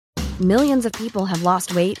Millions of people have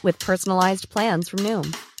lost weight with personalized plans from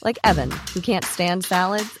Noom. Like Evan, who can't stand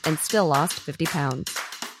salads and still lost 50 pounds.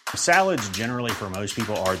 Salads generally for most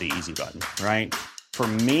people are the easy button, right? For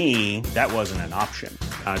me, that wasn't an option.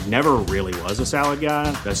 I never really was a salad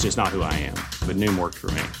guy. That's just not who I am. But Noom worked for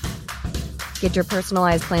me. Get your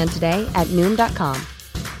personalized plan today at Noom.com.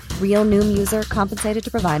 Real Noom user compensated to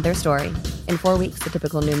provide their story. In 4 weeks, the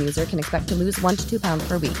typical Noom user can expect to lose 1 to 2 pounds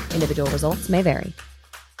per week. Individual results may vary.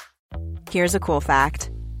 Here's a cool fact.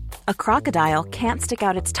 A crocodile can't stick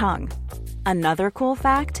out its tongue. Another cool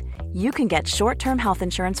fact, you can get short-term health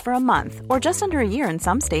insurance for a month or just under a year in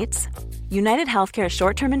some states. United Healthcare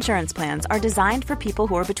short-term insurance plans are designed for people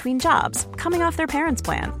who are between jobs, coming off their parents'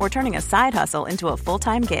 plan, or turning a side hustle into a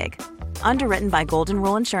full-time gig. Underwritten by Golden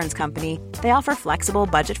Rule Insurance Company, they offer flexible,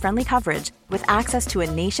 budget-friendly coverage with access to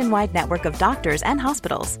a nationwide network of doctors and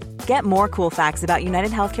hospitals. Get more cool facts about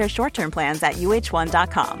United Healthcare short-term plans at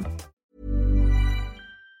uh1.com.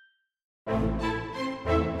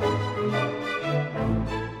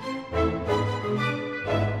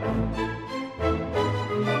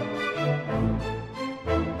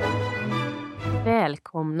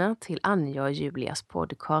 Välkomna till Anja och Julias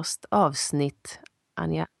podcast avsnitt,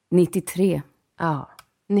 Anja? 93. Ja,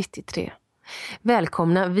 93.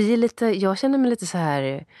 Välkomna. Jag känner mig lite så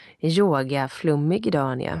här yoga-flummig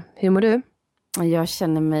idag, Anja. Hur mår du? Jag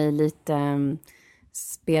känner mig lite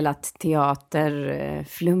spelat teater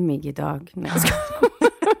flummig idag.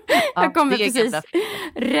 Jag kommer precis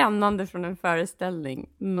rännande från en föreställning.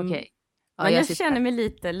 Okej. Ja, men jag känner mig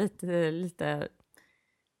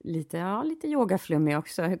lite yogaflummig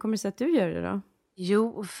också. Hur kommer det sig att du gör det då?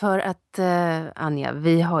 Jo, för att Anja,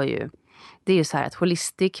 det är ju så här att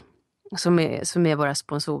Holistic som är våra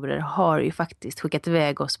sponsorer har ju faktiskt skickat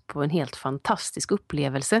iväg oss på en helt fantastisk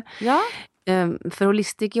upplevelse. Ja. För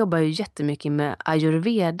Holistic jobbar ju jättemycket med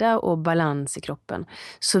ayurveda och balans i kroppen.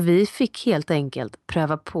 Så vi fick helt enkelt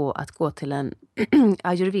pröva på att gå till en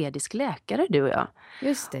ayurvedisk läkare, du och jag.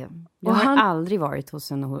 Just det. Jag har aldrig varit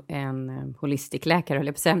hos en holistic läkare,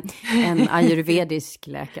 eller på att säga, en ayurvedisk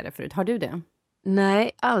läkare förut. Har du det?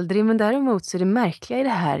 Nej, aldrig. Men däremot så är det märkliga i det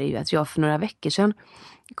här är ju att jag för några veckor sedan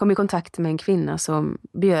kom i kontakt med en kvinna som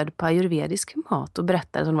bjöd på ayurvedisk mat och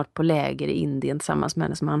berättade att hon varit på läger i Indien tillsammans med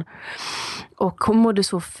hennes man. Och hon mådde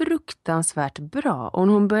så fruktansvärt bra. Och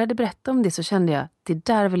när hon började berätta om det så kände jag att det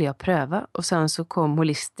där vill jag pröva. Och sen så kom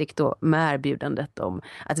Holistic då med erbjudandet om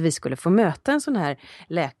att vi skulle få möta en sån här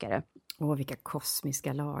läkare. Vilka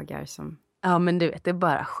kosmiska lagar som... Ja, men du vet, det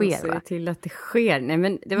bara sker, så va? Till att det sker. Nej,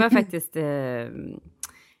 men det var faktiskt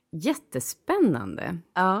jättespännande.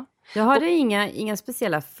 Ja. Jag hade inga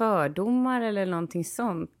speciella fördomar eller någonting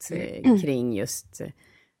sånt kring just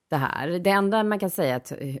det här. Det enda man kan säga är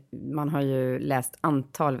att man har ju läst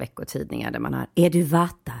antal veckotidningar där man har: är du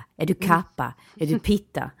vata? Är du kappa? Är du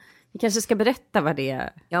pitta? Vi kanske ska berätta vad det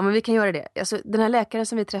är. Ja, men vi kan göra det. Alltså, den här läkaren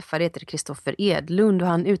som vi träffade heter Kristoffer Edlund och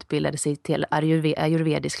han utbildade sig till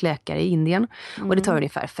ayurvedisk läkare i Indien. Och det tar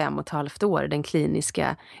ungefär 5,5 år, den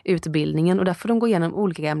kliniska utbildningen. Och där får de gå igenom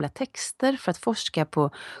olika gamla texter för att forska på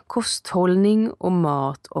kosthållning och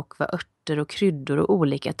mat och vad örter och kryddor och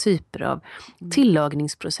olika typer av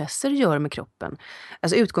tillagningsprocesser gör med kroppen.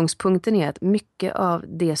 Alltså utgångspunkten är att mycket av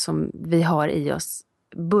det som vi har i oss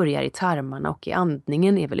börjar i tarmarna och i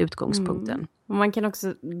andningen är väl utgångspunkten. Och man kan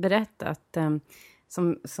också berätta att,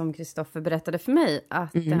 som Kristoffer berättade för mig,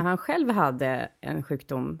 att han själv hade en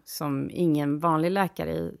sjukdom som ingen vanlig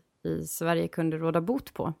läkare i Sverige kunde råda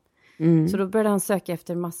bot på. Så då började han söka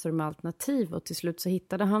efter massor med alternativ och till slut så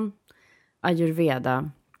hittade han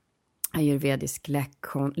ayurvedisk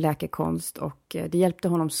läkekonst och det hjälpte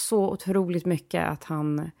honom så otroligt mycket att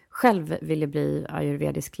han själv ville bli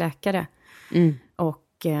ayurvedisk läkare. Och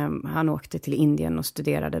han åkte till Indien och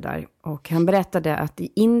studerade där. Och han berättade att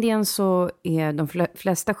i Indien så är de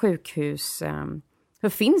flesta sjukhus... Hur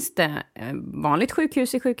finns det vanligt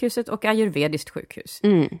sjukhus i sjukhuset och ayurvediskt sjukhus?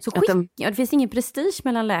 Så det finns ingen prestige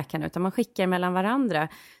mellan läkarna utan man skickar mellan varandra.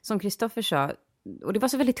 Som Kristoffer sa, och det var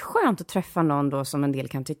så väldigt skönt att träffa någon då som en del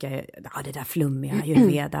kan tycka det där flummiga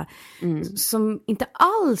ayurveda. Som inte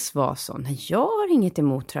alls var så. Nej, jag har inget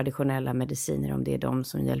emot traditionella mediciner om det är de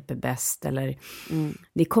som hjälper bäst. Eller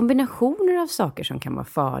det är kombinationer av saker som kan vara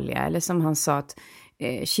farliga. Eller som han sa att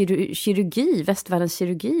västvärldens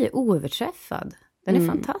kirurgi är oöverträffad. Den är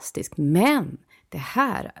fantastisk, men det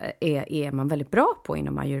här är man väldigt bra på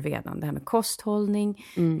inom ayurvedan. Det här med kosthållning,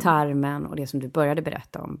 tarmen och det som du började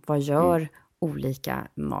berätta om. Vad gör olika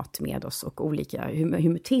mat med oss och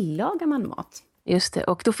hur tillagar man mat? Just det,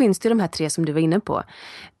 och då finns det de här 3 som du var inne på.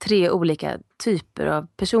 3 olika typer av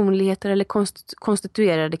personligheter eller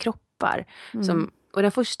konstituerade kroppar Och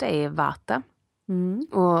den första är vata.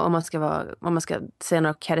 Och om man ska säga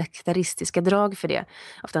några karaktäristiska drag för det.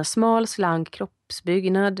 Ofta en smal, slank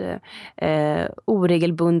kroppsbyggnad,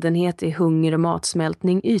 oregelbundenhet i hunger och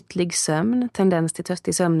matsmältning, ytlig sömn, tendens till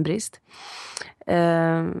törstig sömnbrist,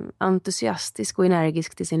 entusiastisk och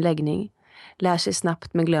energisk till sin läggning, lär sig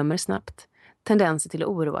snabbt men glömmer snabbt, tendenser till att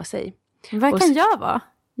oroa sig. Vad kan jag vara?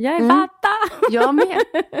 Jag är vata. Jag med.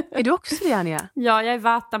 Är du också det, Anja? Ja, jag är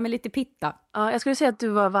vata med lite pitta. Ja, jag skulle säga att du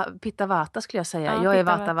var pitta vata, skulle jag säga. Ja, jag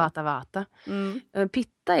är pitta vata.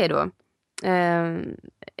 Pitta är då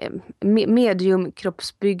medium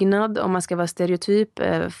kroppsbyggnad, om man ska vara stereotyp,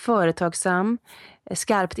 företagsam,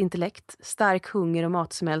 skarpt intellekt, stark hunger och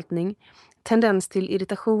matsmältning, tendens till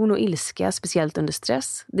irritation och ilska, speciellt under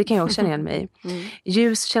stress. Det kan jag också känna igen mig.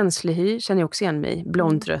 Ljus känslig hy känner jag också igen mig.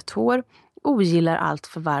 Blont rött hår. Ogillar allt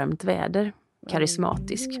för varmt väder.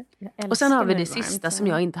 Karismatisk. Och sen har vi det sista som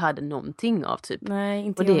jag inte hade någonting av typ. Nej,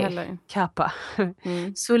 inte och jag det heller. Kappa.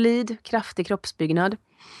 Solid, kraftig kroppsbyggnad.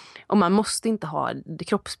 Och man måste inte ha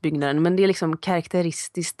kroppsbyggnaden, men det är liksom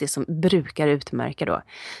karaktäristiskt det som brukar utmärka då.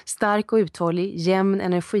 Stark och uthållig, jämn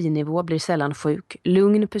energinivå, blir sällan sjuk.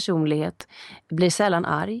 Lugn personlighet, blir sällan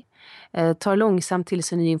arg. Tar långsamt till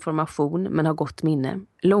sig ny information men har gott minne.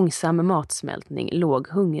 Långsam matsmältning, låg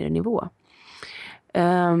hungernivå.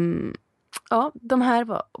 Ja, de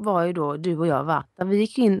här var ju då du och jag vata. Vi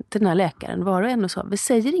gick in till den här läkaren var och en och sa, vi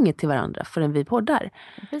säger inget till varandra förrän vi poddar.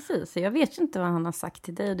 Precis, jag vet inte vad han har sagt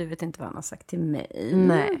till dig och du vet inte vad han har sagt till mig.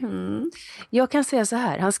 Nej. Jag kan säga så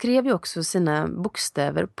här, han skrev ju också sina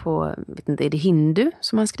bokstäver på, vet inte, är det hindu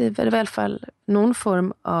som han skriver? Eller i alla fall någon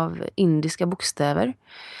form av indiska bokstäver.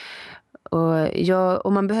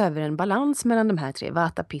 Och man behöver en balans mellan de här tre,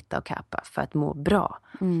 vata, pitta och kappa, för att må bra.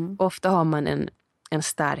 Ofta har man en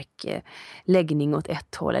stark läggning åt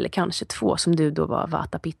ett håll eller kanske två, som du då var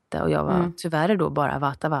vata pitta och jag var tyvärr då bara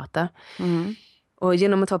vata. Och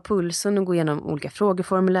genom att ta pulsen och gå igenom olika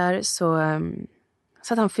frågeformulär så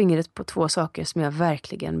satte han fingret på två saker som jag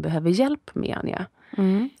verkligen behöver hjälp med, Anja.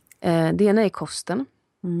 Det ena är kosten.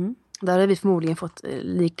 Där har vi förmodligen fått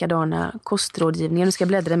likadana kostrådgivningar. Nu ska jag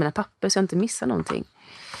bläddra i mina papper så jag inte missar någonting.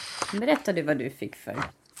 Berättar du vad du fick för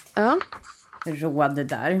råd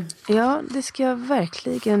där? Ja, det ska jag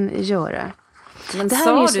verkligen göra. Men det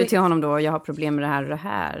sa du till honom då, jag har problem med det här och det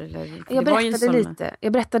här? Eller?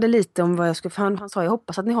 Jag berättade lite om vad jag skulle... Han sa, jag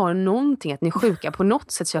hoppas att ni har någonting, att ni är sjuka på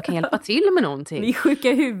något sätt så jag kan hjälpa till med någonting. Ni är sjuka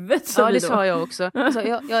i huvudet, sa Ja, det sa jag också. Alltså,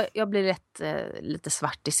 jag blir lite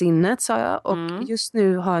svart i sinnet, sa jag. Och just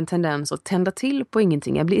nu har jag en tendens att tända till på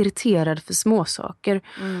ingenting. Jag blir irriterad för småsaker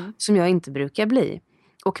som jag inte brukar bli.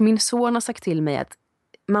 Och min son har sagt till mig att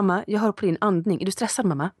mamma, jag hör på din andning. Är du stressad,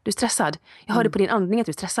 mamma? Du är stressad. Jag hörde på din andning att du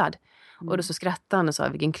är stressad. Och då så skrattade han och sa,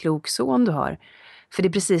 vilken klok son du har. För det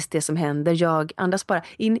är precis det som händer. Jag andas bara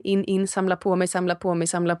in, samla på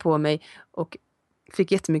mig. Och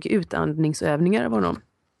fick jättemycket utandningsövningar av honom.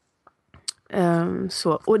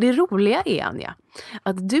 Så. Och det roliga är, Anja,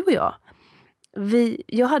 att du och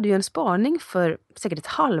jag hade ju en spaning för säkert ett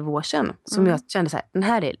halvår sedan som jag kände så här, den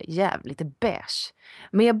här är jävligt beige.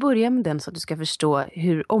 Men jag börjar med den så att du ska förstå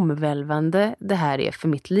hur omvälvande det här är för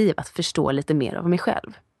mitt liv, att förstå lite mer av mig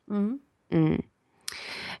själv.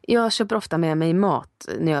 Jag köper ofta med mig mat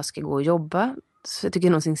när jag ska gå och jobba. Så jag tycker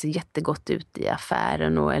någonting ser jättegott ut i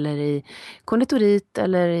affären eller i konditoriet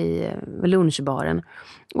eller i lunchbaren.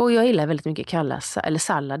 Och jag gillar väldigt mycket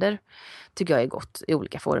sallader. Tycker jag är gott i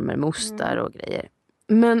olika former med ostar och grejer.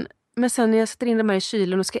 Men sen när jag sätter in dem här i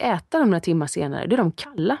kylen och ska äta dem några timmar senare, då är de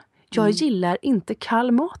kalla. Jag gillar inte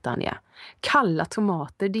kall mat, Anja. Kalla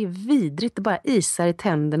tomater, det är vidrigt. Det bara isar i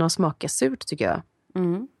tänderna och smakar surt, tycker jag.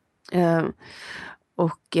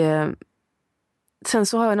 Sen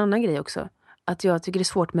så har jag en annan grej också. Att jag tycker det är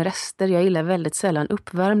svårt med rester. Jag gillar väldigt sällan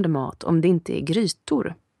uppvärmd mat om det inte är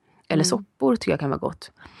grytor. Eller soppor tycker jag kan vara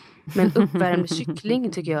gott. Men uppvärmd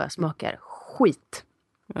kyckling tycker jag smakar skit.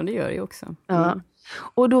 Ja, det gör det ju också. Ja.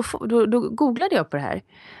 Och då googlade jag på det här.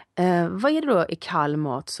 Vad är det då i kall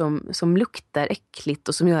mat som luktar äckligt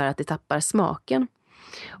och som gör att det tappar smaken?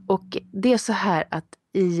 Och det är så här att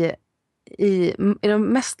i de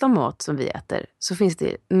mesta mat som vi äter så finns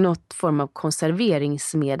det något form av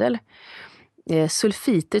konserveringsmedel.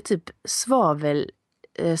 Sulfiter, typ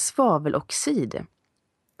svaveloxid.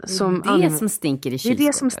 Som stinker i kylskåpet. Det är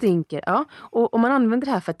det som stinker, ja. Och man använder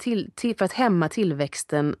det här för att hämma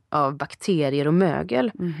tillväxten av bakterier och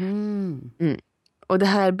mögel. Och det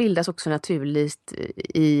här bildas också naturligt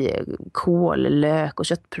i kål, lök och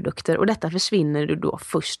köttprodukter. Och detta försvinner då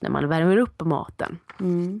först när man värmer upp maten.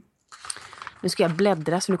 Nu ska jag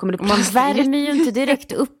bläddra så nu kommer det Man värmer ju inte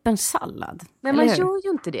direkt upp en sallad. Nej, man gör ju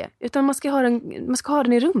inte det. Utan man ska ha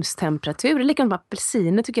den i rumstemperatur. Likadant med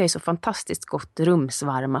apelsiner tycker jag är så fantastiskt gott.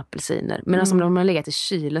 Rumsvarma apelsiner. Men om de har legat i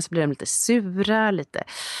kylen så blir de lite sura, lite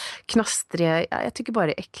knastriga. Ja, jag tycker bara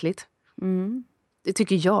det är äckligt. Det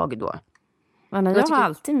tycker jag då. Anna, jag har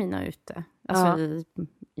alltid mina ute. Alltså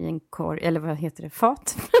i en korg, eller vad heter det,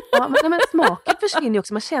 fat. Ja, men smaken försvinner ju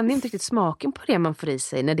också. Man känner inte riktigt smaken på det man får i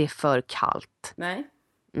sig när det är för kallt.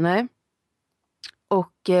 Nej.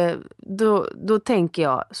 Och då tänker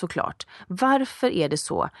jag såklart, varför är det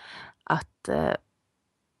så att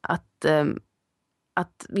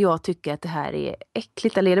jag tycker att det här är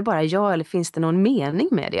äckligt? Eller är det bara jag, eller finns det någon mening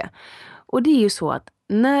med det? Och det är ju så att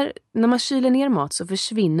när man kyler ner mat så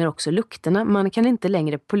försvinner också lukterna. Man kan inte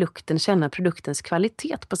längre på lukten känna produktens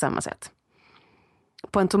kvalitet på samma sätt.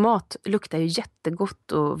 På en tomat luktar ju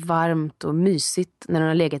jättegott och varmt och mysigt när den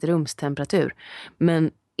har legat i rumstemperatur.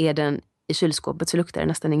 Men är den i kylskåpet så luktar det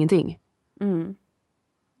nästan ingenting.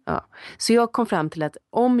 Ja. Så jag kom fram till att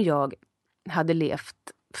om jag hade levt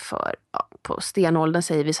på stenåldern,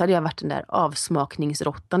 säger vi, så hade jag varit den där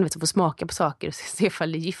avsmakningsrottan, vet du, får smaka på saker och se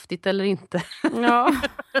ifall det är giftigt eller inte. Ja.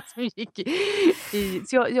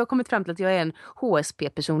 Så jag har kommit fram till att jag är en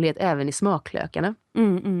HSP-personlighet även i smaklökarna.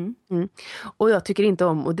 Och jag tycker inte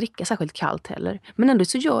om att dricka särskilt kallt heller. Men ändå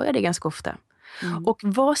så gör jag det ganska ofta. Och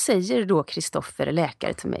vad säger då Kristoffer,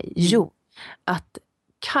 läkare, till mig? Jo, att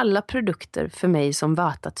kalla produkter för mig som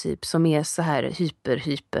vata-typ, som är så här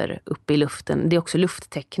hyper uppe i luften. Det är också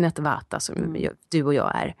lufttecknet vata som du och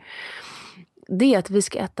jag är. Det är att vi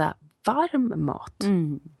ska äta varm mat.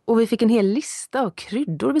 Och vi fick en hel lista av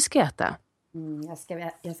kryddor vi ska äta.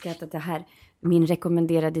 Jag ska äta det här, min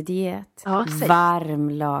rekommenderade diet. Ja,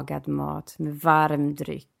 varmlagad mat med varm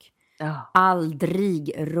dryck. Ja.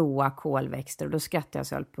 Aldrig råa kolväxter. Och då skrattar jag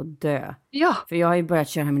så höll på att dö. Ja. För jag har ju börjat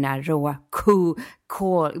köra mina råa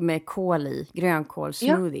med kål i. Grönkål,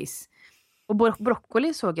 smoothies. Och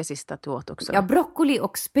broccoli såg jag sist att du åt också. Ja, broccoli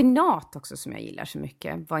och spenat också som jag gillar så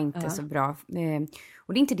mycket var inte så bra.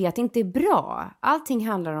 Och det är inte det att det inte är bra. Allting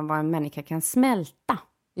handlar om vad en människa kan smälta.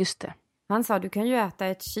 Just det. Han sa, du kan ju äta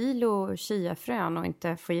 1 kilo chiafrön och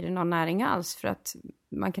inte få i dig någon näring alls. För att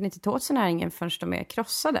man kan inte ta åt sig näringen förrän de är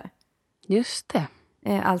krossade. Just det.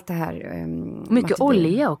 Allt det här. Mycket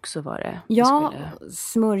olja också var det. Ja,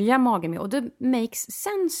 smörja magen med. Och det makes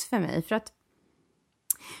sense för mig. För att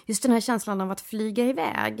just den här känslan av att flyga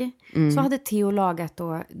iväg. Så hade Theo lagat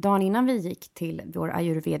då, dagen innan vi gick till vår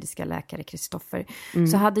ayurvediska läkare Kristoffer.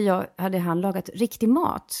 Så hade han lagat riktig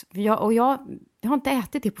mat. Jag har inte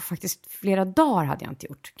ätit det på faktiskt flera dagar hade jag inte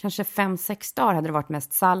gjort. Kanske 5-6 dagar hade det varit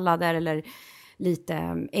mest sallader eller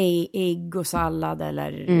lite ägg och sallad.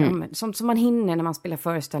 Eller sånt som man hinner när man spelar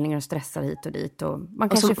föreställningar och stressar hit och dit. Och man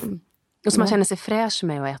kanske... Och så man känner sig fräsch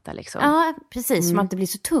med att äta liksom. Ja, precis. Så man inte blir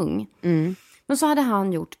så tung. Men så hade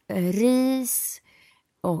han gjort ris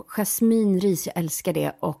och jasminris, jag älskar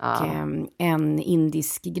det. Och en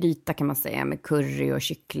indisk gryta kan man säga med curry och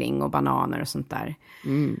kyckling och bananer och sånt där.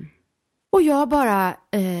 Och jag bara,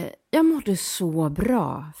 jag mådde så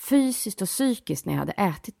bra fysiskt och psykiskt när jag hade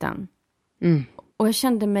ätit den. Och jag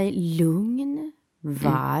kände mig lugn,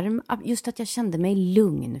 varm. Just att jag kände mig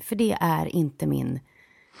lugn, för det är inte min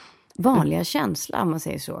vanliga känsla, om man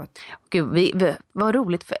säger så. Gud, vad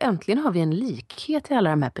roligt, för äntligen har vi en likhet i alla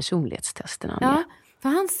de här personlighetstesterna. Ja, för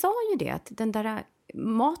han sa ju det, att den där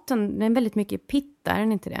maten, den är väldigt mycket pitta, är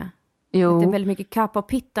den inte det? Jo. Det är väldigt mycket kappa och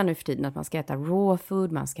pitta nu för tiden, att man ska äta raw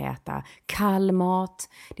food, man ska äta kall mat.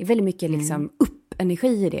 Det är väldigt mycket liksom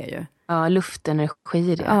upp-energi i det ju. Ja,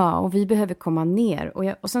 luftenergi i det. Ja, och vi behöver komma ner.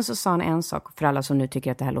 Och sen så sa han en sak, för alla som nu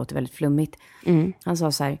tycker att det här låter väldigt flummigt. Han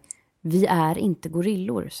sa så här, vi är inte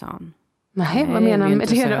gorillor, sa han. Nej, vad menar han med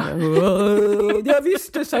det då? Jag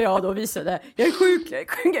visste, sa jag då, visade. Jag är sjuk, jag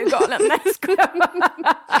är galen. Nej,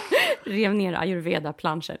 rev ner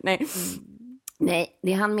ayurveda-planscher. Nej,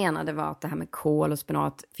 det han menade var att det här med kål och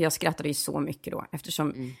spenat, för jag skrattade ju så mycket då,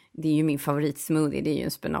 eftersom det är ju min favoritsmoothie, det är ju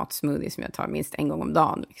en spenatsmoothie som jag tar minst en gång om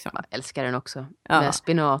dagen. Liksom. Jag älskar den också, med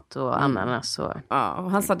spenat och ananas. Ja,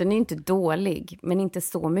 och han sa den är inte dålig, men inte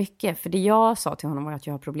så mycket. För det jag sa till honom var att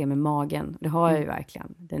jag har problem med magen. Det har jag ju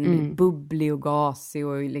verkligen. Den är bubblig och gasig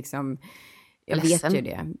och liksom... Jag ledsen. Vet ju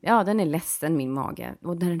det. Ja, den är ledsen, min mage.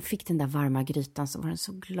 Och när den fick den där varma grytan så var den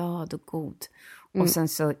så glad och god. Och sen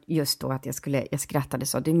så just då att jag skrattade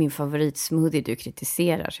så, det är min favoritsmoothie du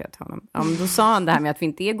kritiserar, så jag till honom. Ja, men då sa han det här med att vi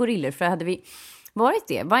inte är gorillor, för hade vi varit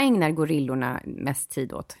det, vad ägnar gorillorna mest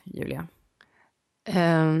tid åt, Julia?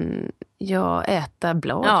 Ja, äta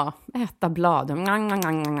blad. Ja, äta blad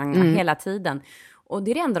hela tiden. Och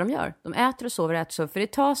det är det enda de gör. De äter och sover, för det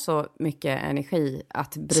tar så mycket energi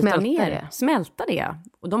att smälta det.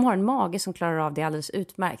 Och de har en mage som klarar av det alldeles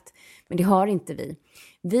utmärkt. Men det har inte vi.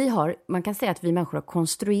 Man kan säga att vi människor har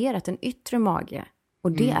konstruerat en yttre mage.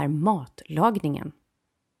 Och det är matlagningen.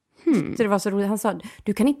 Så det var så roligt. Han sa,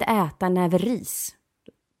 du kan inte äta en näve ris.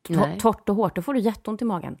 Torrt och hårt, då får du jätteont i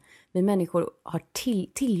magen. Vi människor har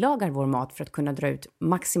tillagar vår mat för att kunna dra ut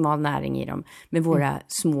maximal näring i dem med våra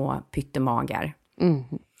små pyttemagar.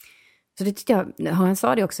 Så det tyckte jag, han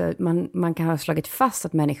sa det också, man kan ha slagit fast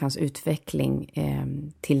att människans utveckling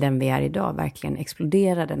till den vi är idag verkligen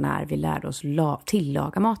exploderade när vi lärde oss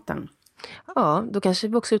tillaga maten. Ja, då kanske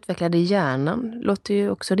vi också utvecklade hjärnan. Låter ju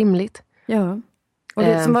också rimligt. Ja. Och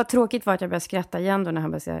det som var tråkigt var att jag började skratta igen då när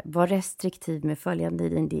han började säga, var restriktiv med följande i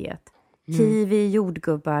din diet. Kiwi,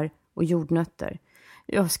 jordgubbar och jordnötter.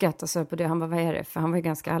 Jag skrattade så på det. Han bara, vad är det? För han var ju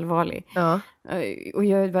ganska allvarlig. Ja. Och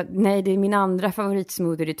jag bara, nej, det är min andra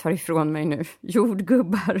favoritsmoothie du tar ifrån mig nu.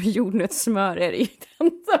 Jordgubbar och jordnötssmör är det.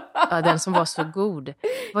 Ja, den som var så god.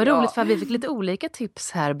 Vad roligt, för vi fick lite olika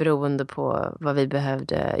tips här beroende på vad vi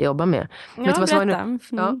behövde jobba med. Ja, berätta.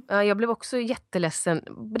 Ja, jag blev också jätteledsen.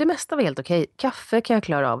 Det mesta var helt okej. Kaffe kan jag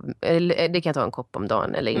klara av. Eller, det kan jag ta en kopp om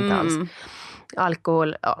dagen eller inte alls.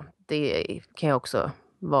 Alkohol, ja, det kan jag också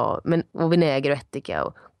vara. Och vinäger och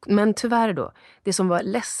ättika. Men tyvärr då, det som var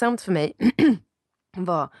ledsamt för mig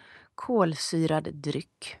var kolsyrad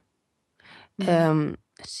dryck.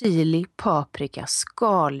 Chili, paprika,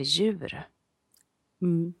 skaldjur.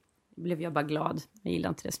 Blev jag bara glad. Jag gillar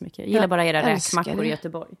inte det så mycket. Jag gillar bara era räkmackor i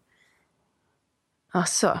Göteborg.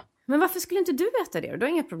 Alltså. Men varför skulle inte du äta det? Du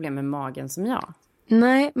har inga problem med magen som jag.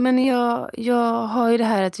 Nej, men jag har ju det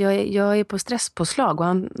här att jag är på stresspåslag. Och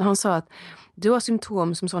han sa att du har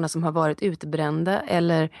symptom som sådana som har varit utbrända.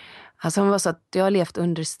 Eller, alltså han var så att jag har levt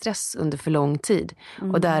under stress under för lång tid.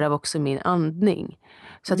 Och därav också min andning.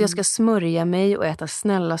 Så att jag ska smörja mig och äta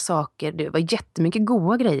snälla saker. Det var jättemycket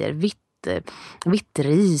goda grejer. Vitt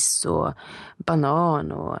ris och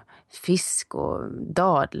banan och fisk och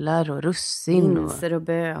dadlar och russin. Linser och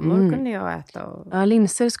bönor kunde jag äta. Ja,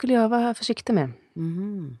 linser skulle jag vara försiktig med.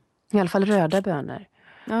 I alla fall röda bönor.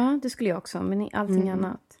 Ja, det skulle jag också, men allting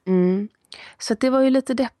annat. Så att det var ju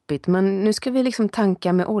lite deppigt. Men nu ska vi liksom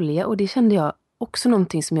tanka med olja. Och det kände jag också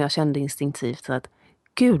någonting som jag kände instinktivt. Att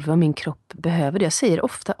gud vad min kropp behöver det. Jag säger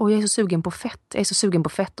ofta, jag är så sugen på fett. Jag är så sugen på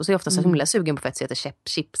fett. Och så är jag ofta så himla sugen på fett. Så jag äter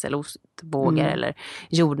chips eller ostbågar eller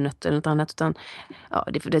jordnötter eller något annat. Utan, ja,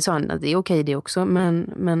 det sa han att det är okej det också.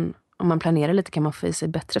 Men om man planerar lite kan man få i sig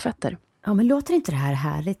bättre fetter. Ja, men låter inte det här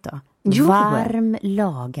härligt då? Jo. Varm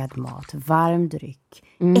lagad mat, varm dryck,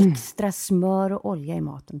 extra smör och olja i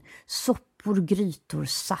maten, soppor, grytor,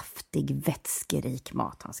 saftig, vätskerik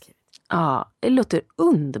mat han skrivit. Ja, det låter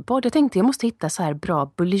underbart. Jag tänkte jag måste hitta så här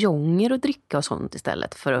bra buljonger och dricka och sånt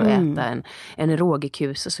istället för att äta en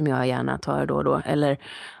rågekuse som jag gärna tar då och då. Eller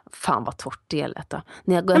fan vad torrt det är då.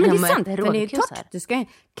 När jag går hem och äter rågekusar. Du ska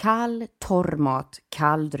kall, torr mat,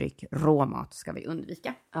 kall dryck, råmat ska vi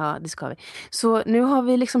undvika. Ja, det ska vi. Så nu har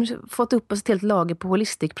vi liksom fått upp oss ett helt lager på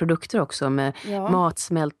holistikprodukter också med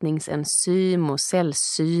matsmältningsenzym och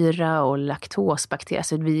cellsyra och laktosbakterier.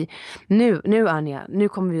 Så nu Anja, nu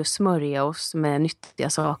kommer vi att smörja oss med nyttiga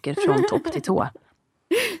saker från topp till tå.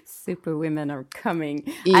 Superwomen are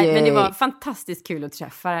coming. Nej, men det var fantastiskt kul att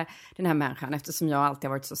träffa den här människan eftersom jag alltid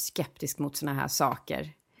har varit så skeptisk mot såna här saker.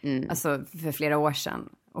 Alltså för flera år sedan.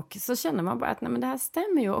 Och så känner man bara att nej, men det här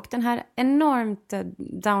stämmer ju. Och den här enormt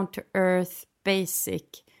down to earth, basic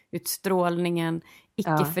utstrålningen,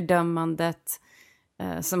 icke-fördömandet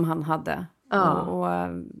som han hade. Och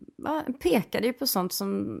pekade ju på sånt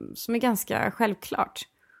som är ganska självklart.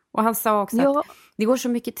 Och han sa också att det går så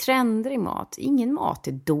mycket trender i mat. Ingen mat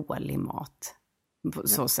är dålig mat. På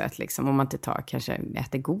så sätt liksom. Om man inte kanske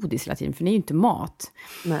äter godis hela tiden. För det är ju inte mat.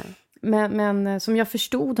 Nej. Men som jag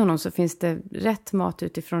förstod honom så finns det rätt mat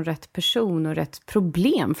utifrån rätt person. Och rätt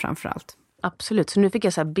problem framförallt. Absolut, så nu fick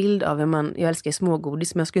jag så här bild av jag älskar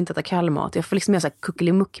smågodis men jag skulle inte äta kall mat. Jag får liksom göra så här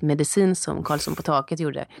kuckelimuck-medicin som Karlsson på taket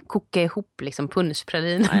gjorde. Koka ihop liksom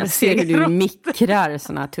punschpralin. Ja, jag ser hur du mikrar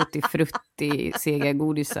såna tutti-frutti sega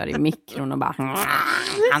godisar i mikron och bara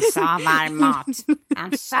han sa varm mat.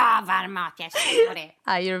 Han sa varm mat, jag känner det.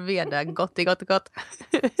 Ayurveda, gott.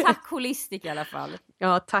 Tack holistik i alla fall.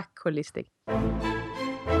 Ja, tack holistik.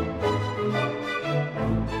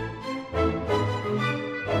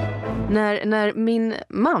 När min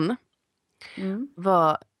man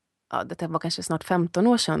var, detta var kanske snart 15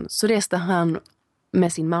 år sedan, så reste han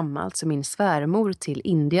med sin mamma, alltså min svärmor, till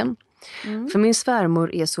Indien. För min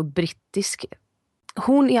svärmor är så brittisk.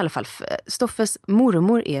 Hon i alla fall, Stoffes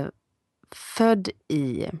mormor är född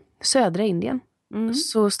i södra Indien.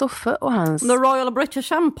 Så Stoffe och hans... The Royal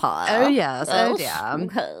British Empire. Oh yes, oh yeah.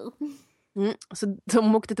 Okay. Så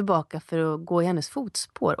de åkte tillbaka för att gå i hennes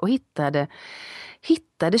fotspår och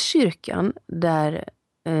hittade kyrkan där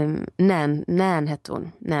Nan hette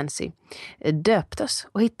hon, Nancy, döptes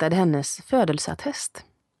och hittade hennes födelseattest.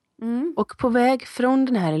 Och på väg från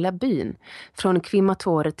den här lilla byn, från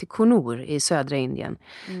Coimbatore till Connor i södra Indien,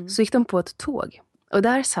 så gick de på ett tåg. Och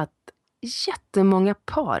där satt jättemånga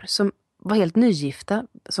par som var helt nygifta,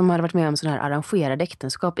 som hade varit med om sådana här arrangerade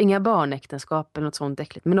äktenskap. Inga barnäktenskap eller något sånt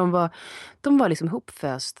äckligt. Men de var liksom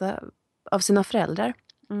hopfösta av sina föräldrar.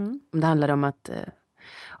 Om det handlade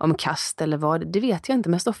om kast eller vad, det vet jag inte.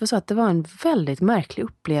 Men Stoffe sa att det var en väldigt märklig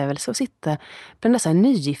upplevelse att sitta bland dessa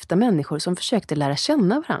nygifta människor som försökte lära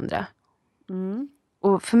känna varandra.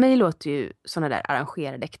 Och för mig låter ju sådana där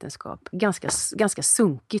arrangerade äktenskap ganska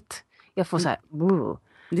sunkigt. Jag får så här...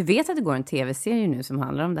 Du vet att det går en tv-serie nu som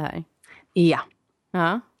handlar om det här? Ja.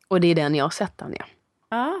 Och det är den jag har sett, Anja.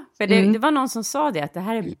 Ja, för det var någon som sa det, att det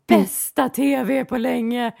här är bästa tv på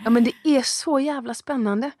länge. Ja, men det är så jävla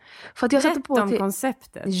spännande. För att jag satte på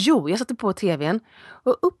konceptet. Jo, jag satte på tvn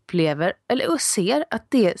och och ser att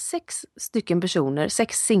det är 6 stycken personer,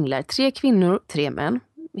 6 singlar, 3 kvinnor, 3 män.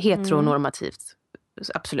 Heteronormativt,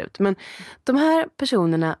 absolut. Men de här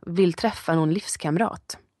personerna vill träffa någon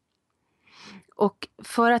livskamrat. Och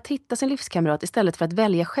för att hitta sin livskamrat, istället för att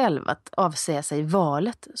välja själv att avsäga sig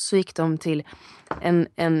valet, så gick de till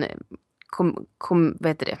vad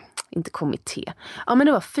heter det? Inte kommitté. Ja, men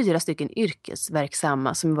det var 4 stycken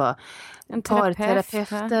yrkesverksamma som var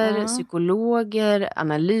parterapeuter, psykologer,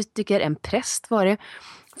 analytiker, en präst var det.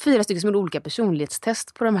 4 stycken som gjorde olika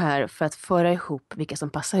personlighetstest på de här för att föra ihop vilka som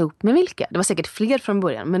passar ihop med vilka. Det var säkert fler från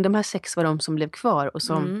början, men de här 6 var de som blev kvar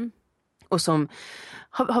och som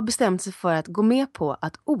har bestämt sig för att gå med på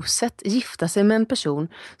att osett gifta sig med en person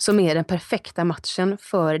som är den perfekta matchen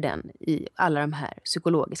för den i alla de här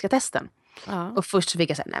psykologiska testen. Ja. Och först så fick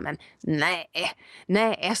jag säga,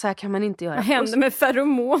 nej, så här kan man inte göra. Vad händer med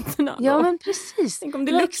feromonerna då? Ja, men precis. Tänk om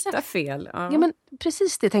det luktar fel. Ja, men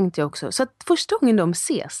precis det tänkte jag också. Så att första gången de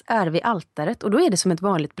ses är vid altaret, och då är det som ett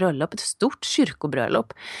vanligt bröllop, ett stort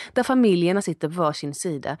kyrkobröllop, där familjerna sitter på varsin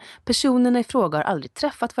sida. Personerna i fråga har aldrig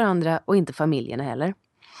träffat varandra och inte familjerna heller.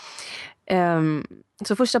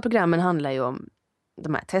 Så första programmen handlar ju om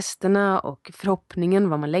de här testerna och förhoppningen,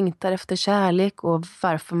 vad man längtar efter kärlek och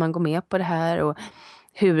varför man går med på det här och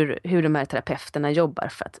hur de här terapeuterna jobbar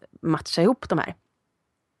för att matcha ihop de här.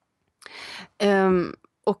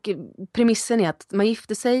 Och premissen är att man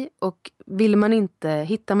gifter sig, och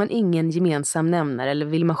hittar man ingen gemensam nämnare eller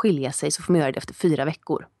vill man skilja sig, så får man göra det efter 4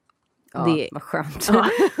 veckor. Ja, vad skönt. Ja.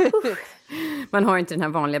 Man har inte den här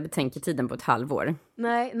vanliga betänketiden på ett halvår.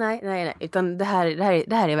 Nej. Utan det här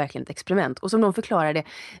är verkligen ett experiment. Och som de förklarar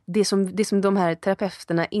det som de här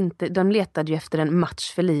terapeuterna inte, de letade ju efter en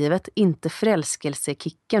match för livet, inte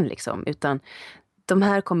förälskelsekicken liksom, utan de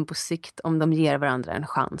här kommer på sikt om de ger varandra en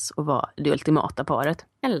chans att vara det ultimata paret.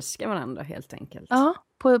 Älskar varandra helt enkelt. Ja,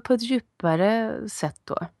 på ett djupare sätt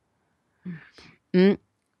då.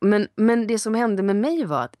 Men det som hände med mig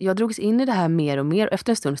var att jag drogs in i det här mer och mer.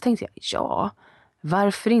 Efter en stund så tänkte jag,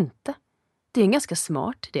 varför inte? Det är en ganska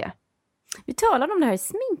smart idé. Vi talade om det här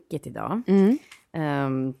sminket idag.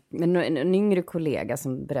 En yngre kollega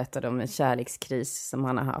som berättade om en kärlekskris som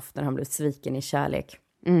han har haft när han blev sviken i kärlek.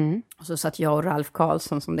 Och så satt jag och Ralf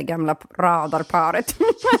Karlsson som det gamla radarparet.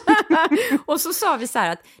 Och så sa vi så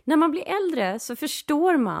här att när man blir äldre så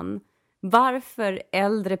förstår man varför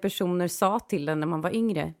äldre personer sa till den när man var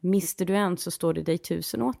yngre, mister du en så står det dig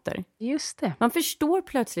 1000 åter. Just det. Man förstår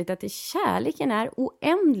plötsligt att kärleken är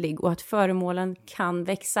oändlig och att föremålen kan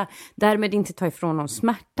växa. Därmed inte ta ifrån någon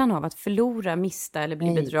smärtan av att förlora, mista eller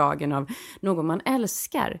bli bedragen av någon man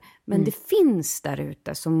älskar. Men det finns där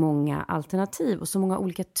ute så många alternativ och så många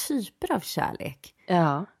olika typer av kärlek.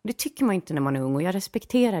 Ja. Det tycker man inte när man är ung, och jag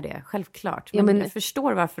respekterar det, självklart. Men jag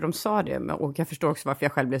förstår varför de sa det, och jag förstår också varför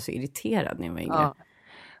jag själv blev så irriterad när jag var yngre. Ja.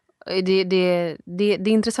 Det är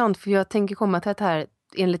intressant, för jag tänker komma till att det här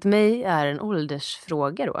enligt mig är en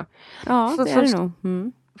åldersfråga då. Ja, det är det nog.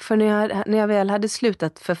 För när jag väl hade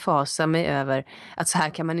slutat förfasa mig över att så här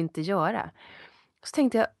kan man inte göra, så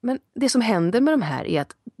tänkte jag, men det som händer med de här är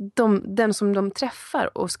att den som de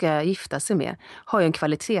träffar och ska gifta sig med har ju en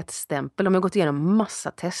kvalitetsstämpel. De har gått igenom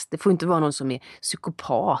massa test. Det får inte vara någon som är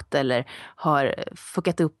psykopat eller har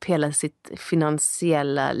fuckat upp hela sitt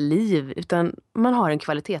finansiella liv, utan man har en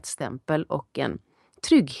kvalitetsstämpel och en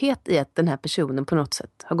trygghet i att den här personen på något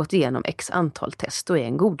sätt har gått igenom x antal test och är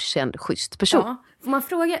en godkänd, schysst person. Ja, Får man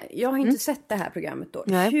fråga, jag har inte sett det här programmet då.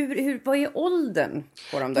 Vad är åldern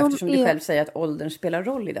på dem då? Eftersom du själv säger att åldern spelar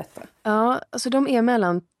roll i detta. Ja, alltså de är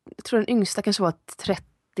mellan, jag tror den yngsta kanske var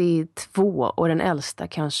 32 och den äldsta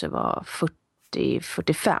kanske var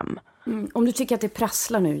 40-45. Om du tycker att det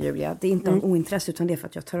prasslar nu, Julia, det är inte av ointresse utan det är för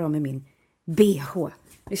att jag tar av mig min BH.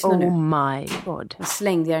 Lyssna nu. My god. Jag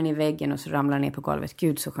slängde den i väggen och så ramlar ner på golvet.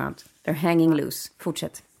 Gud så skönt. They're hanging loose.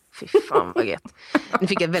 Fortsätt. Fy fan vad gött. Nu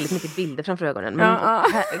fick jag väldigt mycket bilder framför ögonen. Men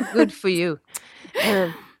good for you.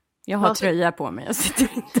 Jag har tröja på mig. Jag sitter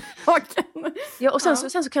inte vaken. Ja, och sen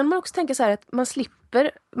så kan man också tänka så här att man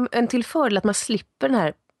slipper, en till fördel att man slipper den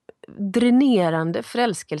här dränerande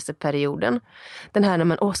förälskelseperioden. Den här när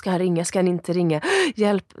man, ska han ringa, ska han inte ringa?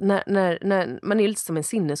 Hjälp, när man är lite som en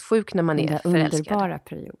sinnessjuk när man är förälskad. Den underbara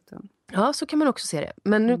perioden. Ja, så kan man också se det.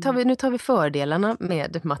 Men nu tar vi fördelarna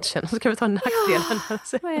med matchen. Så kan vi ta nackdelarna.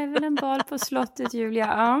 Ja, vad är väl en bal på slottet,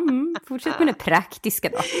 Julia? Fortsätt med det praktiska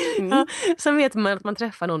då. Ja, sen vet man att man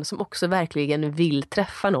träffar någon som också verkligen vill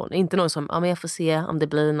träffa någon. Inte någon som, men jag får se om det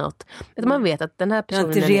blir något. Utan man vet att den här personen...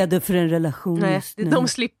 Jag är inte redo för en relation. Nej, de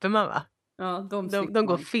slipper man va? Ja, de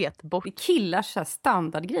går fet bort. Det killars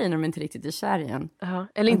standardgrejer när de inte riktigt är kär igen. Ja,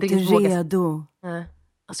 eller inte redo. Nej.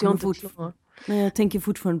 Alltså jag inte klar. Men jag tänker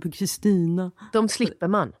fortfarande på Kristina. De slipper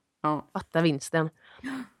man. Fatta vinsten.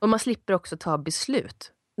 Och man slipper också ta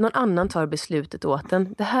beslut. Någon annan tar beslutet åt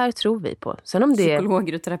en. Det här tror vi på. Sen om det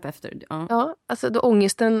psykologer och terapeuter. Ja, alltså då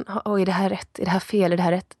ångesten. Är det här rätt? Är det här fel? Är det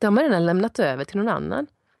här rätt? De har redan lämnat över till någon annan.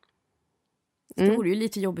 Det vore ju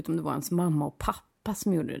lite jobbigt om det var ens mamma och pappa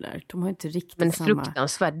som gjorde det där. De har inte riktigt men samma... Men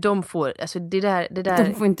fruktansvärt. De får, alltså det där...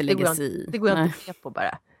 De får inte lägga sig i. Det går jag inte på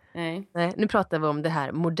bara. Nej, nu pratar vi om det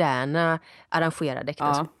här moderna arrangerade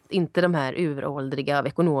äktenskap. Inte de här uråldriga av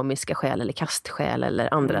ekonomiska skäl eller kastskäl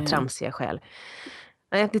eller andra tramsiga skäl.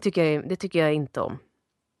 Nej, det tycker jag inte om.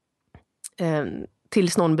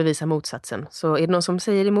 Tills någon bevisar motsatsen. Så är det någon som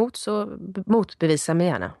säger emot så motbevisa mig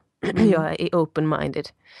gärna. Jag är open-minded.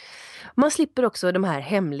 Man slipper också de här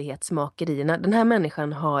hemlighetsmakerierna. Den här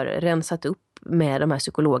människan har rensat upp med de här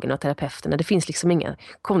psykologerna och terapeuterna. Det finns liksom inga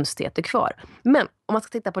konstigheter kvar. Men om man ska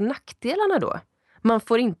titta på nackdelarna då. Man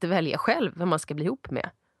får inte välja själv vem man ska bli ihop med.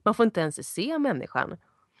 Man får inte ens se människan.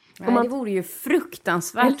 Nej, det vore ju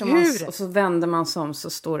fruktansvärt. Och så vänder man som så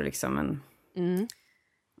står det liksom en...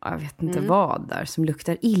 Jag vet inte vad där som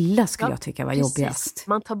luktar illa skulle jag tycka var jobbigast.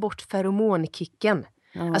 Man tar bort feromonkicken.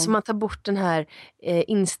 Alltså man tar bort den här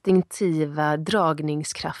instinktiva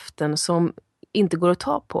dragningskraften som inte går att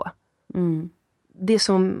ta på.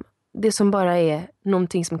 Det som bara är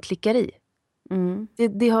någonting som klickar i.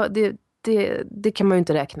 Det kan man ju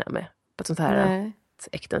inte räkna med på ett sånt här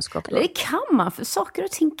äktenskap. Eller det kan man, för saker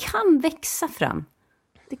och ting kan växa fram.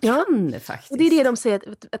 Det kan det faktiskt. Och det är det de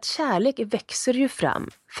säger, att kärlek växer ju fram.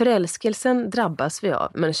 Förälskelsen drabbas vi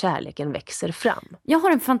av, men kärleken växer fram. Jag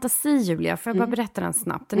har en fantasi, Julia, för jag bara berätta den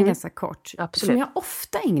snabbt. Den är ganska kort. Absolut. Som jag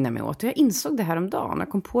ofta ägnar mig åt. Och jag insåg det här om dagen. Jag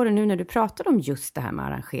kom på det nu när du pratade om just det här med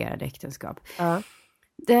arrangerade äktenskap.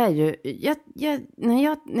 Det är ju,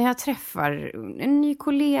 när jag träffar en ny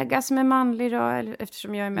kollega som är manlig då,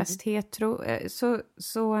 eftersom jag är mest hetero,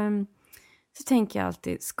 så tänker jag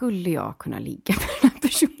alltid, skulle jag kunna ligga med den här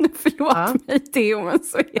personen? Förlåt mig, Theo, men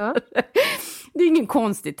så är det. Det är ingen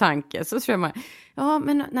konstig tanke. Så tror man,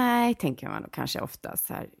 men nej, tänker man kanske ofta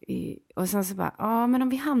så här. Och sen så bara, men om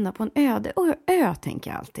vi hamnar på en öde ö,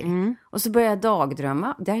 tänker jag alltid. Och så börjar jag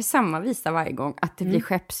dagdrömma. Det är samma visa varje gång, att det blir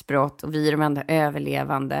skeppsbrott och vi är de enda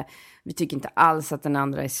överlevande. Vi tycker inte alls att den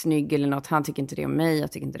andra är snygg eller något. Han tycker inte det om mig,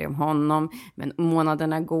 jag tycker inte det om honom. Men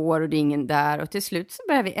månaderna går och det är ingen där. Och till slut så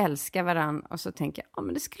börjar vi älska varandra. Och så tänker jag,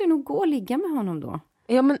 men det skulle nog gå att ligga med honom då.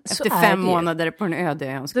 Ja, men efter 5 månader på en öde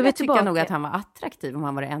ö. Skulle jag tycka nog att han var attraktiv om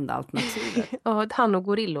han var det enda alternativet. Ja, han och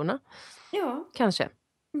gorillorna. Ja. Kanske.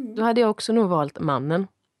 Då hade jag också nog valt mannen.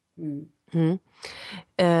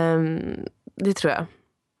 Det tror jag.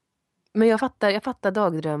 Men jag fattar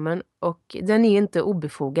dagdrömmen, och den är inte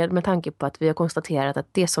obefogad med tanke på att vi har konstaterat att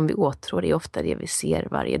det som vi åtrår är ofta det vi ser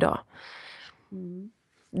varje dag.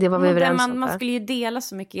 Det var vi överens om. Man skulle ju dela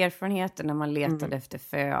så mycket erfarenheter när man letade efter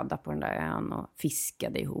föda på den där ön och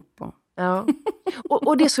fiskade ihop. Ja.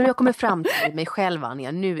 Och det som jag kommer fram till mig själv,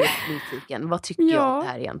 Anja, nu är politiken. Vad tycker jag om det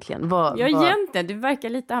här egentligen? Egentligen. Du verkar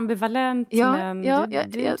lite ambivalent. Men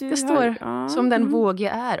jag står som den våg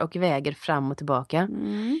jag är och väger fram och tillbaka.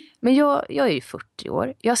 Men jag är ju 40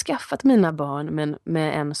 år. Jag har skaffat mina barn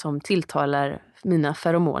med en som tilltalar mina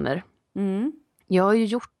feromoner. Jag har ju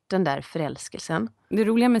gjort den där förälskelsen. Det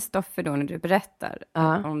roliga med Stoffer då när du berättar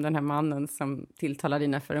om den här mannen som tilltalar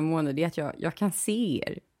dina feromoner, det är att jag kan se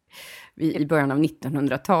er i början av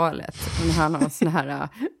 1900-talet. Och han har såna här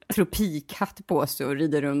tropikhatt på sig och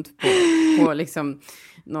rider runt på liksom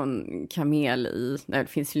någon kamel i... Nej, det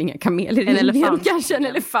finns ju inga kameler i Indien. Kanske en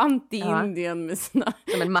elefant i Indien med sina...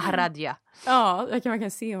 Som en maharaja. Ja, man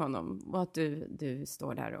kan se honom. Och att du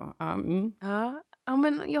står där och... Ja,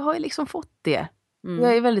 men jag har ju liksom fått det.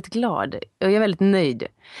 Jag är väldigt glad. Jag är väldigt nöjd.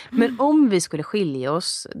 Men om vi skulle skilja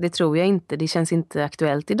oss, det tror jag inte, det känns inte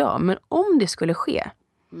aktuellt idag. Men om det skulle ske,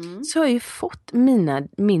 så har jag ju fått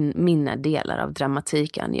mina delar av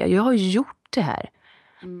dramatiken. Jag har gjort det här.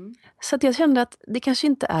 Så att jag kände att det kanske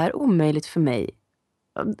inte är omöjligt för mig.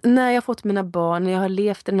 När jag har fått mina barn, när jag har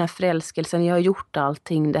levt i den här förälskelsen, jag har gjort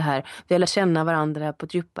allting det här. Vi har lärt känna varandra på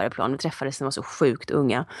ett djupare plan. Vi träffades när vi var så sjukt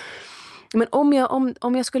unga. Men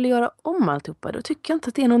om jag skulle göra om alltihopa, då tycker jag inte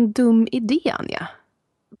att det är någon dum idé, Anja.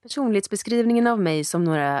 Personlighetsbeskrivningen av mig som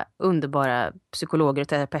några underbara psykologer och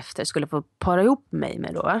terapeuter skulle få para ihop mig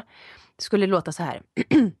med då, skulle låta så här.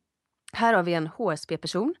 Här har vi en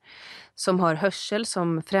HSP-person som har hörsel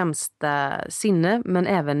som främsta sinne, men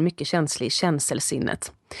även mycket känslig i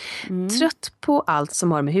känselsinnet. Trött på allt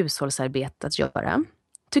som har med hushållsarbete att göra.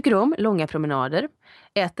 Tycker om långa promenader.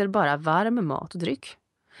 Äter bara varm mat och dryck.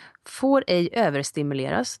 Får ej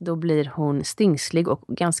överstimuleras, då blir hon stingslig och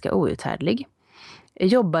ganska outhärdlig.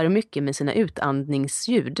 Jobbar mycket med sina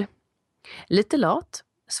utandningsljud. Lite lat,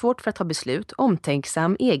 svårt för att ta beslut,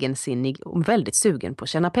 omtänksam, egensinnig och väldigt sugen på att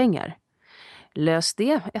tjäna pengar. Lös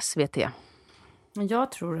det, SVT.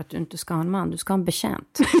 Jag tror att du inte ska ha en man, du ska ha en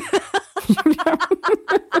betjänt.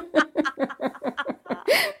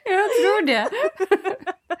 Jag tror det.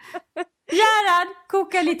 Gerhard,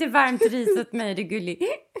 koka lite varmt ris åt mig, det är gullig.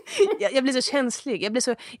 Jag blir så känslig. Jag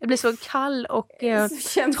blir så kall och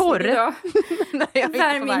torr.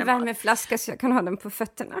 Värm min värmeflaska så jag kan ha den på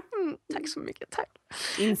fötterna. Tack så mycket, tack.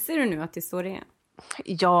 Inser du nu att det är så det är?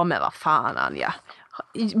 Ja, men vad fan, Anja.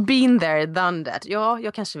 Been there, done that. Ja,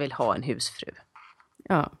 jag kanske vill ha en husfru.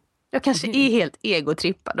 Ja. Jag kanske är helt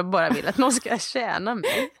egotrippad och bara vill att någon ska tjäna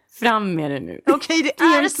mig. Fram med det nu. Okej, det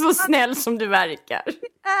är så snäll som du verkar.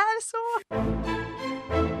 Det är så.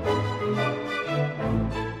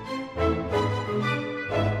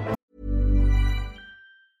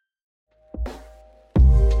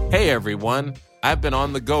 Hey everyone, I've been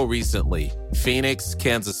on the go recently. Phoenix,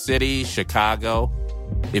 Kansas City, Chicago.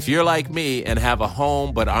 If you're like me and have a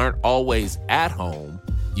home but aren't always at home,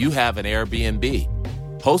 you have an Airbnb.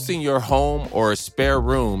 Hosting your home or a spare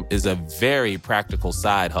room is a very practical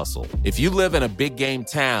side hustle. If you live in a big game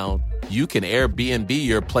town, you can Airbnb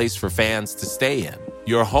your place for fans to stay in.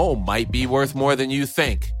 Your home might be worth more than you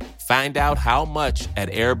think. Find out how much at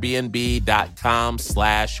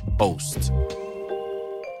airbnb.com/host.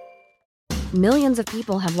 Millions of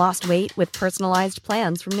people have lost weight with personalized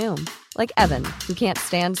plans from Noom. Like Evan, who can't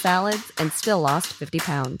stand salads and still lost 50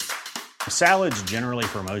 pounds. Salads generally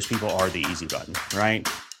for most people are the easy button, right?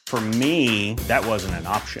 For me, that wasn't an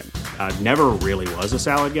option. I never really was a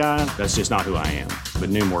salad guy. That's just not who I am. But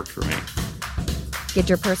Noom worked for me. Get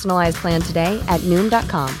your personalized plan today at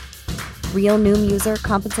Noom.com. Real Noom user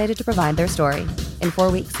compensated to provide their story. In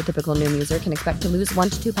 4 weeks, the typical Noom user can expect to lose 1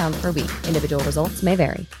 to 2 pounds per week. Individual results may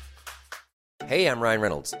vary. Hey, I'm Ryan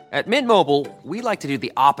Reynolds. At Mint Mobile, we like to do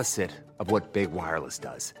the opposite of what Big Wireless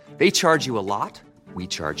does. They charge you a lot. We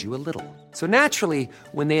charge you a little. So naturally,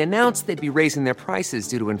 when they announced they'd be raising their prices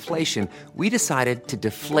due to inflation, we decided to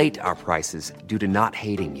deflate our prices due to not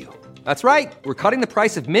hating you. That's right. We're cutting the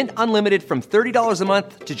price of Mint Unlimited from $30 a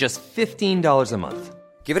month to just $15 a month.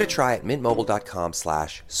 Give it a try at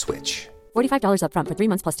mintmobile.com/switch. $45 up front for 3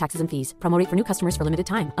 months plus taxes and fees. Promo rate for new customers for limited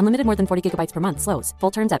time. Unlimited more than 40 gigabytes per month. Slows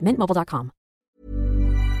full terms at mintmobile.com.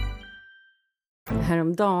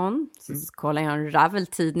 Häromdagen så kollade jag en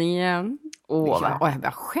Ravel-tidning igen. Och jag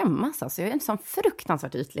börjar skämmas. Alltså. Jag är en sån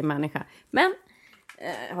fruktansvärt ytlig människa. Men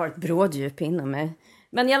jag har ett bråddjup inom mig.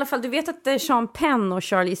 Men i alla fall, du vet att Sean Penn och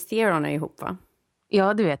Charlize Theron är ihop, va?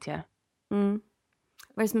 Ja, det vet jag. Vad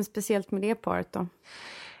är det som är speciellt med det paret då?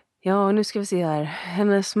 Ja, nu ska vi se här.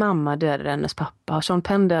 Hennes mamma dödade hennes pappa. Har Sean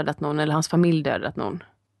Penn dödat någon eller hans familj dödat någon?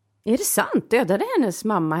 Är det sant? Dödade hennes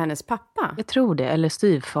mamma hennes pappa? Jag tror det. Eller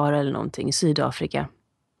styvfar eller någonting i Sydafrika.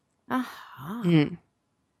 Aha.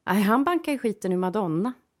 Han bankar i skiten ur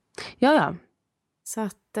Madonna. Ja. Så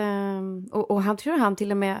att, och han tror han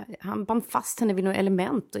till och med, han band fast henne vid något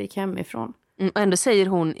element och gick hemifrån. Och ändå säger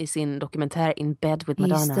hon i sin dokumentär In Bed with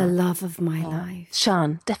Madonna. He's the love of my life.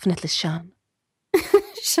 Sean, definitely Sean.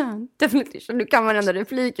 Sean, definitely Sean. Du kan varenda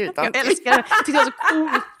replik utan. Jag älskar det. Jag tyckte det var så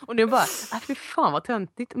coolt. Och det bara, fy fan vad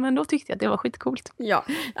töntigt. Men då tyckte jag att det var skitcoolt. Ja,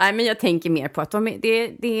 nej, men jag tänker mer på att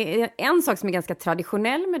det är en sak som är ganska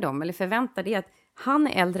traditionell med dem, eller förväntad, är att Han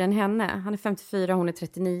är äldre än henne. Han är 54, hon är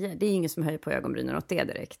 39. Det är ingen som höjer på ögonbrynen åt det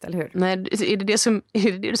direkt, eller hur? Nej, är det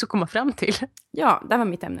det som kommer fram till? Ja, där var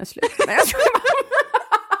mitt ämne slut.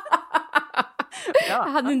 Jag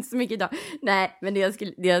hade inte så mycket idag. Nej, men det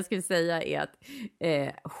jag skulle säga är att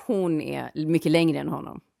hon är mycket längre än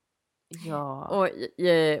honom. Ja.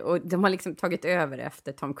 Och de har liksom tagit över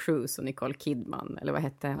efter Tom Cruise och Nicole Kidman. Eller vad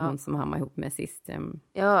hette hon som han var ihop med sist?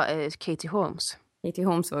 Katie Holmes. Katie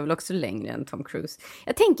Holmes var väl också längre än Tom Cruise.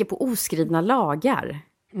 Jag tänker på oskrivna lagar.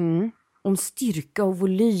 Om styrka och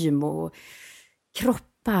volym och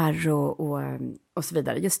kroppar och så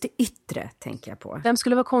vidare. Just det yttre tänker jag på. Vem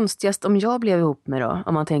skulle vara konstigast om jag blev ihop med då?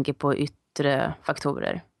 Om man tänker på yttre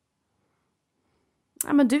faktorer.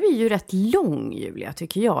 Ja, men du är ju rätt lång, Julia,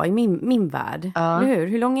 tycker jag, i min värld. Ja. Eller hur?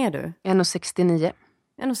 Hur lång är du? 1,69.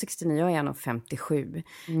 1,69 och 1,57.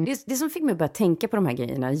 Det som fick mig att börja tänka på de här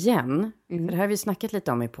grejerna igen, för det här har vi snackat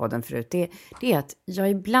lite om i podden förut, det är att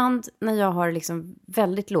jag ibland när jag har liksom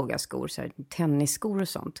väldigt låga skor, så här, tennisskor och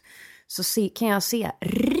sånt, så kan jag se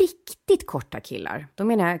riktigt korta killar. Då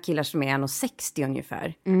menar jag killar som är 1,60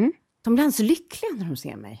 ungefär. De blir så lyckliga när de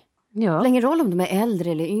ser mig. Ja. Det spelar ingen roll om de är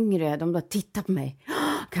äldre eller yngre. De bara tittar på mig.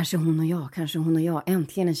 Kanske hon och jag.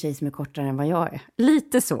 Äntligen en tjej som är kortare än vad jag är.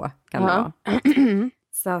 Lite så kan det vara.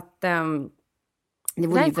 Så att det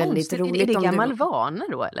vore ju väldigt roligt. Är det gammal vana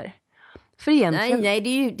då eller? För egentligen... Nej,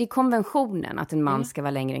 det är konventionen att en man ska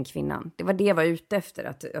vara längre än kvinnan. Det var det jag var ute efter.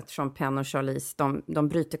 Att Sean Penn och Charlize, de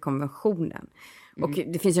bryter konventionen. Och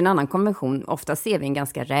det finns ju en annan konvention. Ofta ser vi en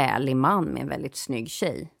ganska rälig man med en väldigt snygg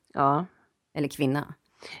tjej. Ja. Eller kvinna.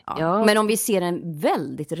 Ja. Men om vi ser en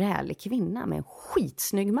väldigt rälig kvinna med en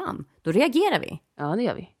skitsnygg man, då reagerar vi. Ja, det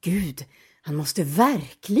gör vi. Gud, han måste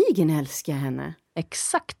verkligen älska henne.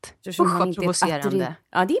 Exakt. Usch, provocerande.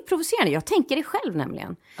 Ja, det är provocerande. Jag tänker det själv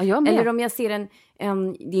nämligen. Ja, jag med. Eller om jag ser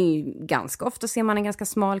det är ju ganska ofta ser man en ganska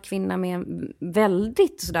smal kvinna med en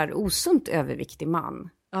väldigt sådär osunt överviktig man.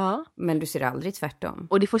 Ja. Men du ser aldrig tvärtom.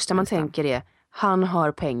 Och det första man tänker är, han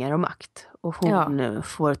har pengar och makt. Och hon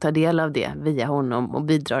får ta del av det via honom och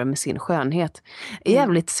bidrar med sin skönhet. Det är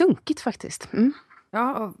jävligt sunkigt faktiskt.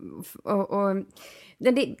 Ja, och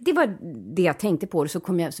det var det jag tänkte på. Så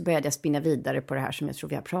började jag spinna vidare på det här som jag tror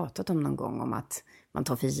vi har pratat om någon gång. Om att man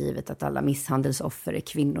tar för givet att alla misshandelsoffer är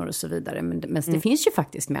kvinnor och så vidare. Men det finns ju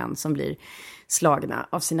faktiskt män som blir slagna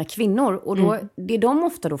av sina kvinnor. Och då, det de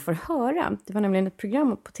ofta då får höra, det var nämligen ett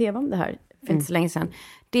program på tv om det här för inte så länge sedan.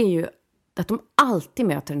 Det är ju att de alltid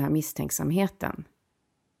möter den här misstänksamheten.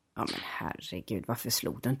 Ja men herregud, varför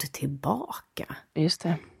slog du inte tillbaka? Just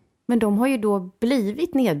det. Men de har ju då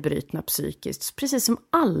blivit nedbrytna psykiskt, precis som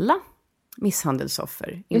alla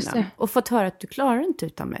misshandelsoffer innan. Och fått höra att du klarar inte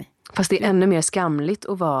utan mig. Fast det är ännu mer skamligt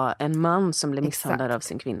att vara en man som blir misshandlad av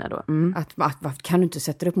sin kvinna då. Att kan du inte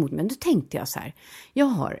sätta upp mot mig? Men då tänkte jag så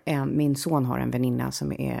här. Min son har en väninna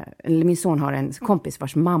min son har en kompis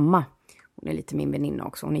vars mamma, hon är lite min väninna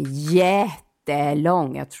också. Hon är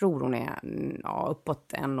jättelång. Jag tror hon är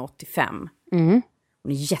uppåt 1,85.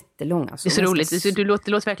 Hon är jättelång. Alltså. Det är så roligt. Det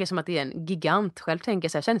låter verkligen som att det är en gigant. Själv tänker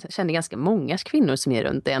jag så här, jag känner ganska många kvinnor som är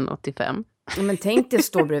runt 1,85. Ja, men tänk dig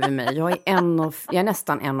stå bredvid mig. Jag är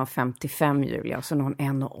nästan 1,55 Julia. Och så har hon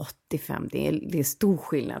 1,85. Det är stor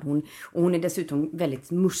skillnad. Hon är dessutom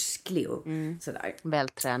väldigt musklig och sådär.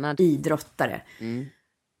 Vältränad. Idrottare.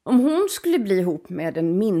 Om hon skulle bli ihop med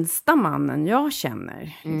den minsta mannen jag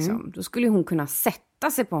känner, liksom, då skulle hon kunna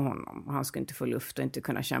sätta sig på honom. Och han skulle inte få luft och inte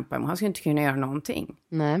kunna kämpa. Och han skulle inte kunna göra någonting.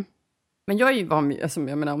 Nej. Men jag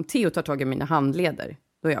menar, om Theo tar tag i mina handleder,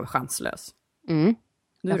 då är jag chanslös.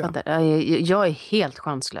 Jag är helt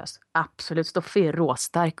chanslös. Absolut. Stoffe är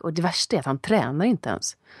råstark. Och det värsta är att han tränar inte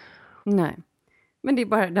ens. Nej. Men det är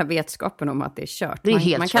bara den där vetskapen om att det är kört. Det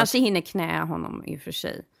är man kanske hinner knä honom i och för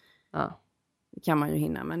sig. Ja. Det kan man ju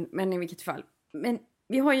hinna. Men i vilket fall. Men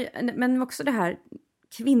vi har ju men också det här.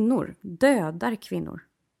 Kvinnor. Dödar kvinnor.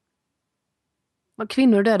 Vad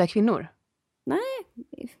kvinnor dödar kvinnor? Nej.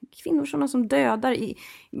 Kvinnor sådana som dödar.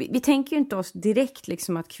 Vi tänker ju inte oss direkt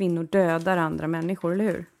liksom att kvinnor dödar andra människor, eller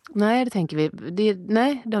hur? Nej, det tänker vi.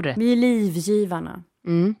 Nej, det har du rätt. Vi är livgivarna.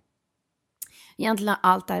 Egentligen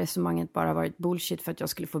allt det här resonemanget bara varit bullshit för att jag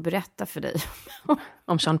skulle få berätta för dig.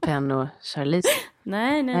 Om Sean Penn och Charlize?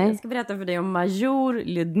 Nej, jag ska berätta för dig om major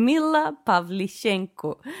Lyudmila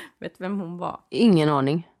Pavlichenko. Vet du vem hon var? Ingen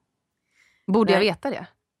aning. Borde jag veta det?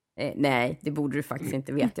 Nej, det borde du faktiskt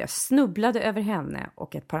inte veta. Jag snubblade över henne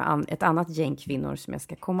och ett annat gäng kvinnor som jag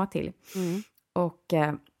ska komma till. Och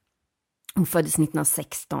hon föddes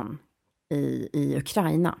 1916 i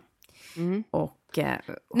Ukraina. Och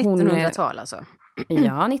hon 1900-tal alltså.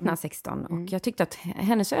 Ja, 1916. Och jag tyckte att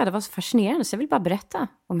hennes öde var så fascinerande så jag vill bara berätta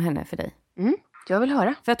om henne för dig. Jag vill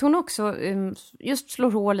höra. För att hon också just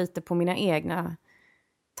slår hål lite på mina egna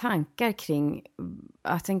tankar kring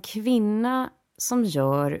att en kvinna som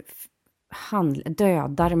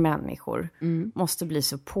dödar människor måste bli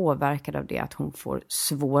så påverkad av det att hon får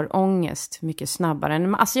svår ångest mycket snabbare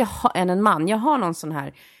än en man. Jag har någon sån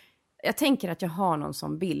här, jag tänker att jag har någon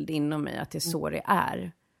sån bild inom mig att det är så det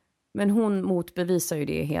är. Men hon motbevisar ju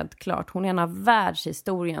det helt klart. Hon är en av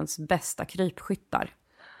världshistoriens bästa krypskyttar.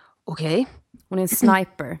 Okej. Hon är en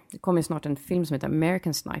sniper. Det kommer ju snart en film som heter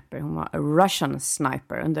American Sniper. Hon var a Russian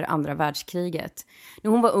sniper under andra världskriget.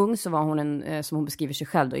 När hon var ung så var hon en, som hon beskriver sig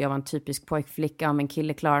själv då, jag var en typisk pojkflicka. Om en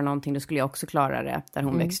kille klarar någonting, då skulle jag också klara det där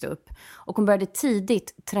hon växte upp. Och hon började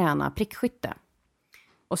tidigt träna prickskytte.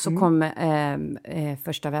 Och så kom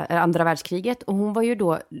andra världskriget. Och hon var ju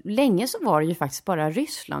då, länge så var det ju faktiskt bara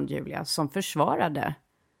Ryssland, Julia, som försvarade,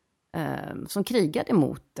 som krigade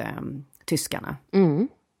mot tyskarna.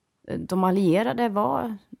 De allierade,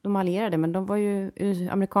 men de var ju,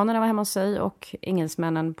 amerikanerna var hemma hos sig och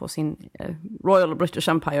engelsmännen på sin Royal British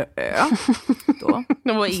Empire ö. Då.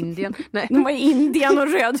 De var i Indien. Nej. De var i Indien och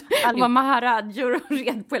röd. De var maharadjor och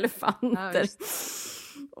red på elefanter.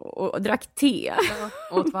 Ja, och drack te. Ja,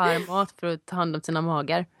 åt varm mat för att ta hand om sina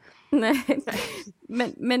magar. Nej.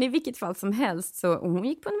 Men i vilket fall som helst så hon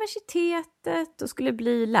gick på universitetet och skulle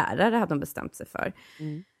bli lärare, hade hon bestämt sig för.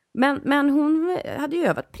 Men hon hade ju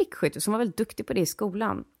övat prickskytte, så hon var väldigt duktig på det i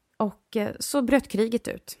skolan. Och så bröt kriget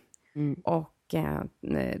ut. Och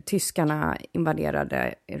tyskarna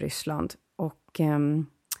invaderade Ryssland. Och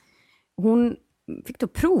hon fick då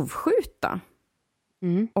provskjuta.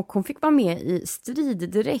 Och hon fick vara med i strid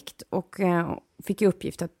direkt. Och fick i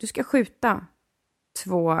uppgift att du ska skjuta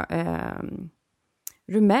 2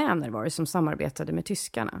 rumäner var det som samarbetade med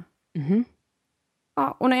tyskarna.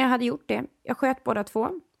 Ja, och när jag hade gjort det, jag sköt båda 2.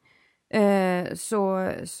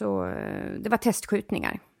 Så det var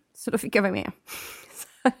testskjutningar. Så då fick jag vara med.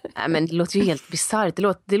 Nej, men det låter ju helt bizarrt.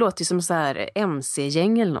 Det låter ju som så här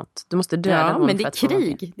MC-gäng eller något. Du måste döda någon. Men det är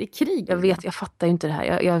krig. Det är krig. Jag vet, jag fattar ju inte det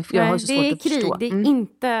här. Jag har så svårt att förstå. Det är krig.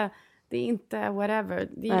 Det är inte whatever.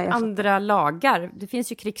 Det är andra lagar. Det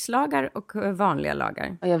finns ju krigslagar och vanliga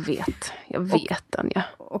lagar. Ja, jag vet, Anja.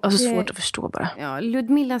 Jag har så svårt att förstå bara. Ja,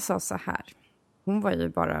 Ludmilla sa så här. Hon var ju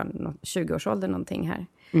bara 20-årsålder någonting här.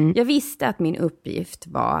 Jag visste att min uppgift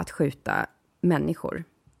var att skjuta människor.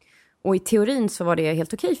 Och i teorin så var det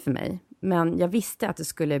helt okej för mig. Men jag visste att det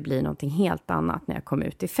skulle bli någonting helt annat när jag kom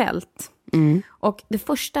ut i fält. Och det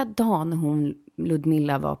första dagen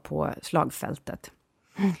Ludmilla var på slagfältet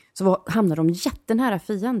så hamnade de jättenära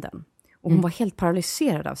fienden. Och hon var helt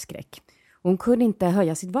paralyserad av skräck. Och hon kunde inte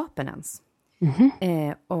höja sitt vapen ens.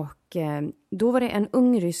 Då var det en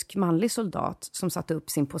ung rysk manlig soldat som satte upp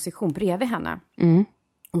sin position bredvid henne.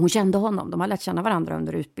 Och hon kände honom. De har lärt känna varandra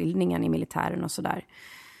under utbildningen i militären och sådär.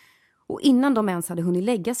 Och innan de ens hade hunnit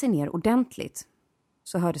lägga sig ner ordentligt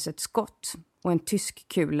så hördes ett skott. Och en tysk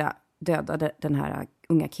kula dödade den här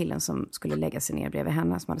unga killen som skulle lägga sig ner bredvid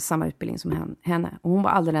henne. Som hade samma utbildning som henne. Och hon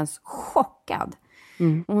var alldeles chockad.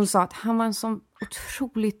 Och hon sa att han var en sån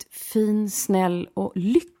otroligt fin, snäll och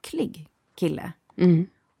lycklig kille.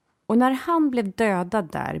 Och när han blev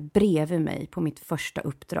dödad där bredvid mig på mitt första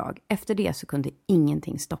uppdrag. Efter det så kunde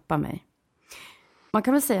ingenting stoppa mig. Man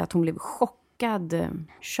kan väl säga att hon blev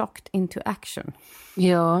shocked into action.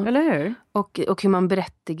 Ja. Eller hur? Och hur man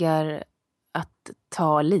berättigar att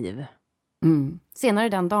ta liv. Senare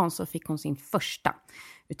den dagen så fick hon sin första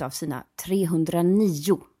utav sina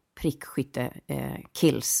 309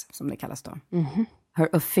 prickskytte-kills som det kallas då.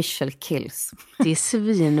 Her official kills. Det är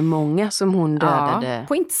svinmånga som hon dödade. Ja,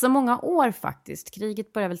 på inte så många år faktiskt.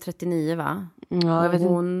 Kriget började väl 39, va? Ja, jag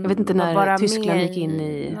vet inte när Tyskland gick in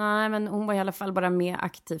i... Nej, men hon var i alla fall bara med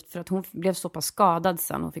aktivt. För att hon blev så pass skadad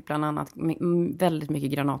sen. Hon fick bland annat väldigt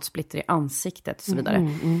mycket granatsplitter i ansiktet och så vidare.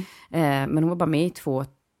 Men hon var bara med i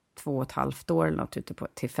 2,5 år eller något ute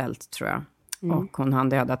till fält, tror jag. Och hon hann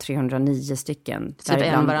döda 309 stycken. Typ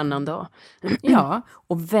en varannan dag. Ja,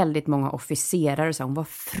 och väldigt många officerare. Så hon var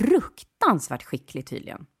fruktansvärt skicklig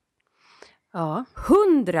tydligen. Ja.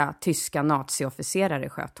 100 tyska naziofficerare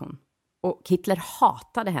sköt hon. Och Hitler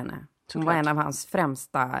hatade henne. Hon var en av hans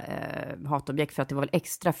främsta hatobjekt. För att det var väl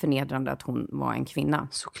extra förnedrande att hon var en kvinna.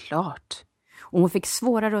 Såklart. Och hon fick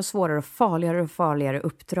svårare och svårare och farligare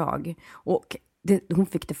uppdrag. Och hon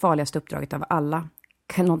fick det farligaste uppdraget av alla.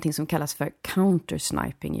 Någonting som kallas för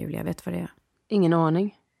countersniping, Julia. Vet vad det är? Ingen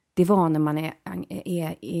aning. Det var när man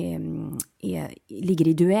ligger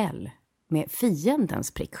i duell med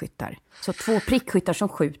fiendens prickskyttar. Så 2 prickskyttar som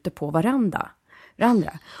skjuter på varandra.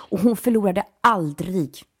 Och hon förlorade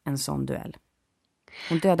aldrig en sån duell.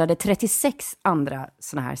 Hon dödade 36 andra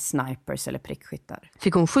såna här snipers eller prickskyttar.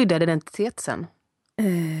 Fick hon skyddad identitet sen?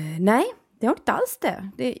 Nej, det har inte alls det.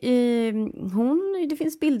 Det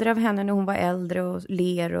finns bilder av henne när hon var äldre och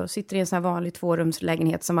ler och sitter i en sån här vanlig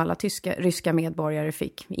 2-rumslägenhet som alla ryska medborgare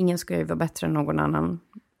fick. Ingen ska ju vara bättre än någon annan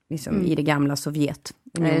liksom, i det gamla Sovjet.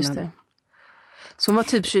 Ja, just det. Så hon var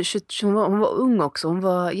typ 20, hon var ung också, hon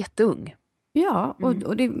var jätteung. Ja,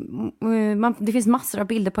 och det finns massor av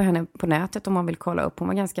bilder på henne på nätet om man vill kolla upp. Hon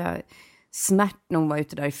var ganska smärt när hon var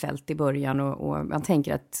ute där i fält i början. Och man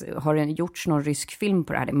tänker att har det gjorts någon rysk film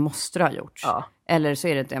på det här? Det måste det ha gjorts. Ja. Eller så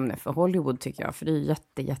är det ett ämne för Hollywood tycker jag. För det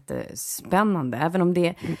är jättespännande. Även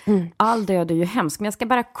om all död är ju hemskt. Men jag ska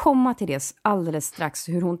bara komma till det alldeles strax.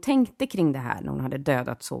 Hur hon tänkte kring det här när hon hade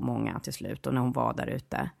dödat så många till slut. Och när hon var där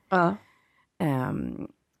ute. Ja.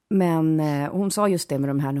 Men hon sa just det med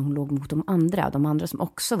de här när hon låg mot de andra som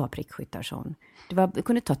också var prickskyttar. Så det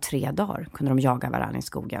kunde ta 3 dagar, kunde de jaga varandra i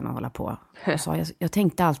skogen och hålla på. Och sa, jag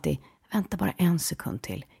tänkte alltid, vänta bara 1 sekund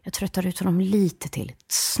till. Jag tröttar ut honom lite till.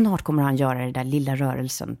 Snart kommer han göra den där lilla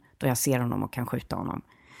rörelsen då jag ser honom och kan skjuta honom.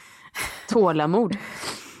 Tålamod.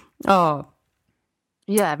 Ja.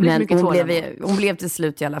 Jävligt mycket tålamod. Hon blev till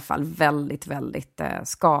slut i alla fall väldigt, väldigt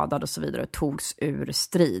skadad och så vidare. Och togs ur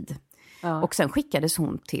strid. Ja. Och sen skickades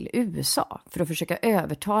hon till USA för att försöka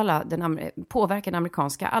påverka den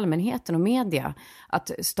amerikanska allmänheten och media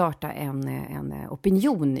att starta en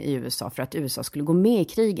opinion i USA för att USA skulle gå med i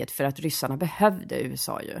kriget för att ryssarna behövde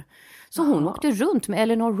USA ju. Så hon åkte runt med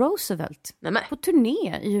Eleanor Roosevelt på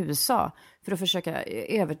turné i USA för att försöka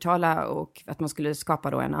övertala och att man skulle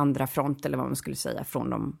skapa då en andra front eller vad man skulle säga från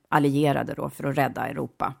de allierade då för att rädda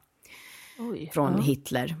Europa från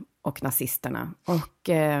Hitler och nazisterna.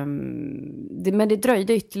 Men det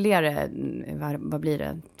dröjde ytterligare, vad blir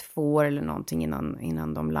det, 2 år eller någonting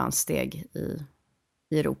innan de landsteg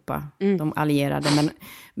i Europa, de allierade.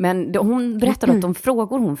 Men hon berättade att de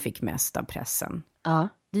frågor hon fick mest av pressen,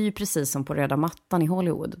 det är ju precis som på röda mattan i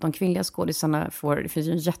Hollywood. De kvinnliga skådisarna det finns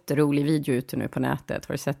ju en jätterolig video ute nu på nätet,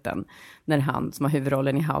 har du sett den? När han som har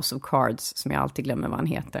huvudrollen i House of Cards, som jag alltid glömmer vad han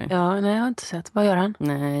heter. Ja, nej jag har inte sett. Vad gör han?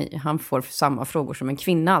 Nej, han får samma frågor som en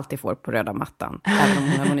kvinna alltid får på röda mattan, även om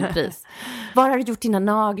hon har vunnit pris. Var har du gjort dina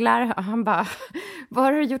naglar? Och han bara, var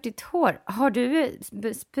har du gjort ditt hår? Har du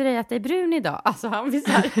sprayat dig brun idag? Alltså han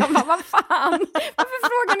bara, vad fan? Varför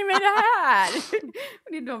frågar ni mig det här?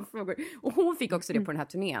 Och det är de frågor. Och hon fick också det på den här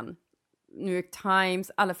turnén. New York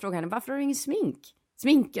Times, alla frågar henne, varför har du ingen smink?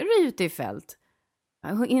 Sminkar du dig ute i fält?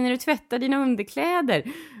 Hinner du tvätta dina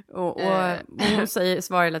underkläder? Och hon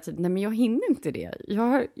svarar hela tiden, nej men jag hinner inte det.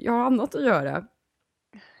 Jag har annat att göra.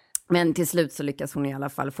 Men till slut så lyckas hon i alla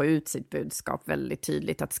fall få ut sitt budskap väldigt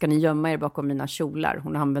tydligt. Att ska ni gömma er bakom mina kjolar?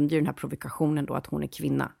 Hon använder ju den här provokationen då att hon är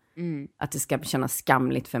kvinna. Att det ska kännas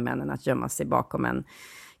skamligt för männen att gömma sig bakom en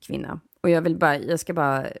kvinna. Och jag ska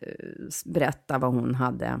bara berätta vad hon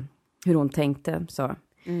hade, hur hon tänkte. Så.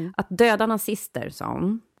 Att döda nazister, sa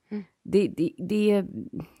hon. Det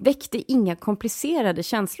väckte inga komplicerade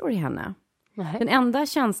känslor i henne. Nej. Den enda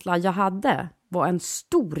känsla jag hade var en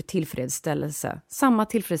stor tillfredsställelse. Samma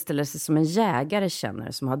tillfredsställelse som en jägare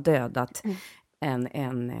känner som har dödat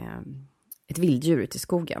ett vilddjur ute i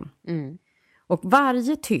skogen. Och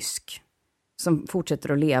varje tysk som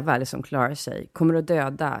fortsätter att leva eller som klarar sig kommer att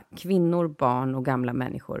döda kvinnor, barn och gamla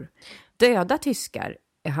människor. Döda tyskar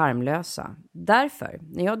är harmlösa. Därför,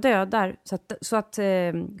 när jag dödar,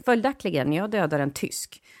 följaktligen när jag dödar en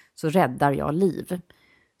tysk så räddar jag liv.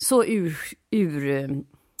 Så ur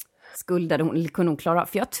skuldade kunde hon klara.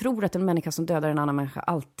 För jag tror att en människa som dödar en annan människa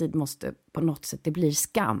alltid måste på något sätt, det blir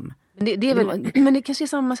skam. Men det kanske är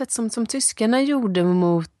samma sätt som tyskarna gjorde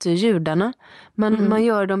mot judarna. Man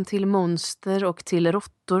gör dem till monster och till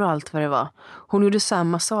råttor och allt vad det var. Hon gjorde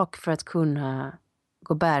samma sak för att kunna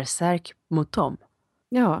gå bärsärk mot dem.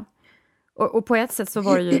 Ja, och på ett sätt så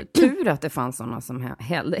var det ju tur att det fanns sådana som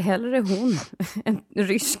hellre hon, en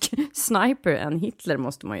rysk sniper än Hitler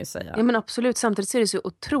måste man ju säga. Ja men absolut, samtidigt så är det så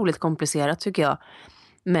otroligt komplicerat tycker jag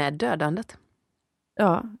med dödandet.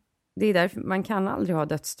 Ja, det är därför man kan aldrig ha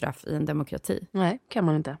dödsstraff i en demokrati. Nej, kan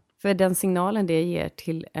man inte. För den signalen det ger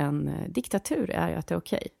till en diktatur är ju att det är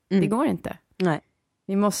okej. Det går inte. Nej.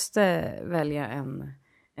 Vi måste välja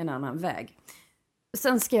en annan väg.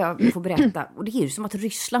 Sen ska jag få berätta, och det är ju som att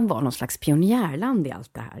Ryssland var någon slags pionjärland i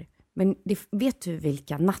allt det här. Men vet du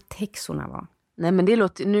vilka natthäxorna var? Nej men det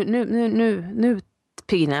låter, nu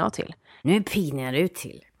pinar jag till. Nu pinar du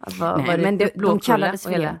till. Men de kallades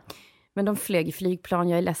för det. Men de flög i flygplan,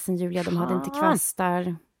 jag är ledsen Julia, de hade inte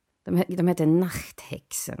kvastar. De hette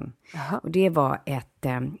Nachthäxen. Jaha. Och det var ett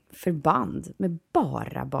förband med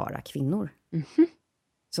bara kvinnor.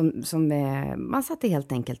 Man satte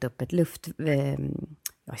helt enkelt upp ett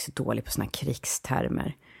jag är så dålig på såna här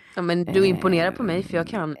krigstermer. Ja, men du imponerar på mig för jag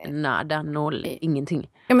kan nada, noll, ingenting.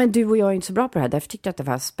 Ja, men du och jag är inte så bra på det här. Därför tyckte jag att det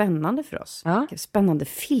var spännande för oss. Ja. Vilka spännande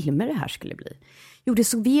filmer det här skulle bli. Jo, det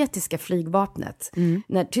sovjetiska flygvapnet.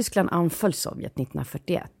 När Tyskland anföll Sovjet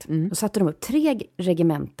 1941. Då satte de upp 3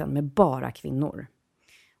 regementen med bara kvinnor.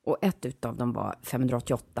 Och ett utav dem var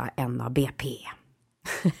 588 NABP.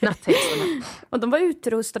 Och de var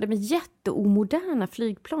utrustade med jätteomoderna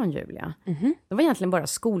flygplan, Julia. De var egentligen bara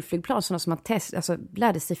skolflygplan, sådana som man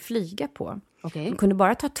lärde sig flyga på. Okay. De kunde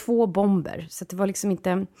bara ta 2 bomber, så att det var liksom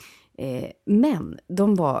inte... men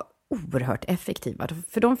de var oerhört effektiva,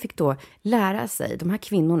 för de fick då lära sig, de här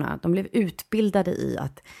kvinnorna, de blev utbildade i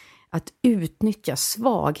att utnyttja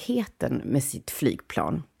svagheten med sitt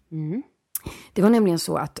flygplan. Det var nämligen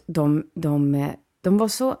så att de var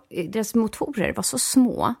så, deras motorer var så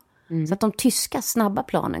små så att de tyska snabba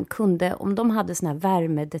planen kunde, om de hade såna här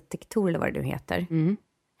värmedetektorer eller vad det nu heter.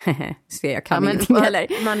 Så jag kan ingenting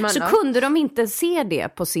heller. Så kunde de inte se det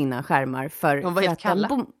på sina skärmar för de var helt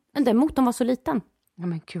kalla. Den motorn var så liten. Ja,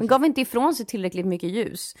 men den gav inte ifrån sig tillräckligt mycket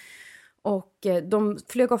ljus. Och de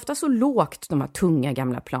flög ofta så lågt, de här tunga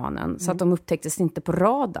gamla planen, så att de upptäcktes inte på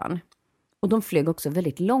radarn. Och de flög också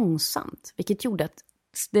väldigt långsamt, vilket gjorde att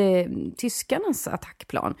tyskarnas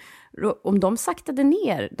attackplan, om de saktade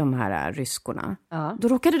ner de här ryskorna, då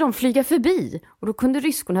råkade de flyga förbi och då kunde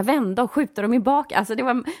ryskorna vända och skjuta dem i bak. Alltså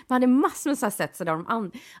man hade massor med sådana sätt så där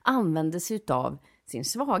de använde sig av sin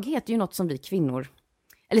svaghet. Det är ju något som vi kvinnor,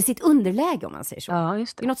 eller sitt underläge om man säger så. Ja,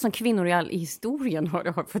 just det. Det är något som kvinnor i historien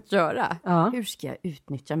har fått göra. Ja. Hur ska jag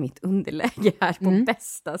utnyttja mitt underläge här på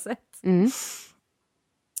bästa sätt?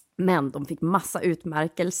 Men de fick massa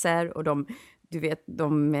utmärkelser och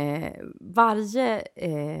varje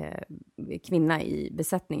kvinna i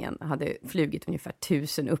besättningen hade flugit ungefär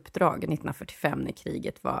 1000 uppdrag 1945 när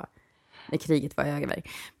kriget var över.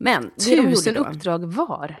 Men 1000 uppdrag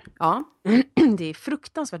var? Ja. Det är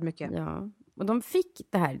fruktansvärt mycket. Ja. Och de fick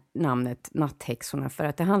det här namnet natthäxorna för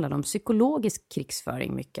att det handlade om psykologisk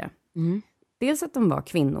krigsföring mycket. Dels att de var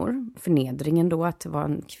kvinnor, förnedringen då att det var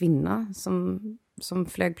en kvinna som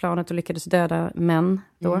flög planet och lyckades döda män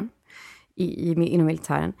då. Inom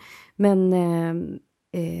militären. Men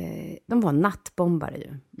de var nattbombare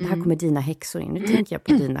ju. Det här kommer dina häxor in. Nu tänker jag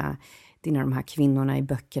på dina de här kvinnorna i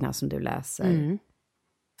böckerna som du läser.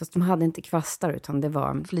 Fast de hade inte kvastar utan det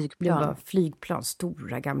var flygplan,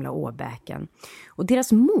 stora gamla åbäken. Och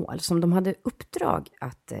deras mål som de hade uppdrag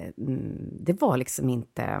att det var liksom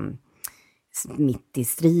inte mitt i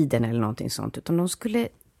striden eller någonting sånt, utan de skulle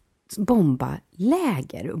bomba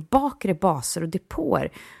läger, bakre baser och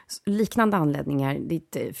depåer, liknande anläggningar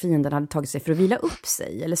dit fienden hade tagit sig för att vila upp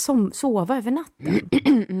sig eller sova över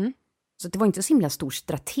natten. Så det var inte så himla stor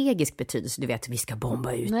strategisk betydelse, du vet, vi ska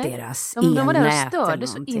bomba ut deras elnät. De var där och störde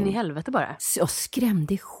så in i helvete bara. Och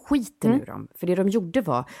skrämde skiten ur dem. För det de gjorde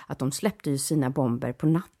var att de släppte ju sina bomber på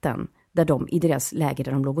natten i deras läger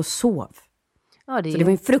där de låg och sov. Ja, så det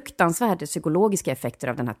var en fruktansvärd psykologiska effekter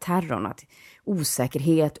av den här terrorn. Att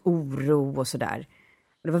osäkerhet, oro och sådär.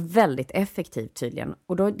 Det var väldigt effektivt tydligen.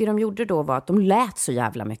 Och det de gjorde då var att de lät så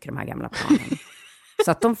jävla mycket de här gamla planen.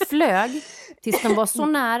 Så att de flög tills de var så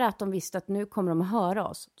nära att de visste att nu kommer de att höra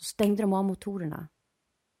oss. Då stängde de av motorerna.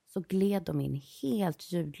 Så gled de in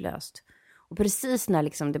helt ljudlöst. Och precis när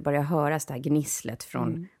liksom det började höras det här gnisslet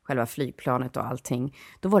från själva flygplanet och allting.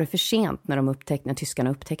 Då var det för sent när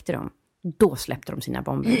tyskarna upptäckte dem. Då släppte de sina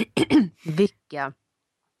bomber.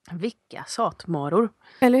 Vilka satmaror.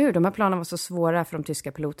 Eller hur? De här planen var så svåra för de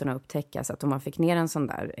tyska piloterna att upptäcka. Så att om man fick ner en sån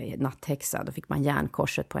där natthäxa, då fick man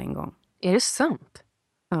järnkorset på en gång. Är det sant?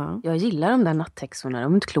 Ja. Jag gillar de där natthäxorna,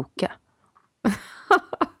 de är inte kloka.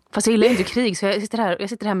 Fast jag gillar inte krig, så jag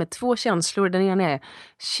sitter här med 2 känslor. Den ena är,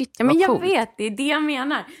 shit vad men jag coolt. vet, det är det jag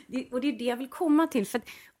menar. Och det är det jag vill komma till. För att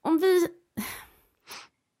om vi...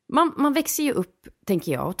 Man växer ju upp,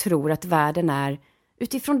 tänker jag, och tror att världen är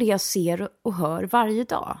utifrån det jag ser och hör varje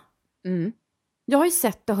dag. Jag har ju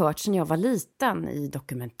sett och hört sedan jag var liten i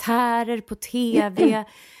dokumentärer på tv,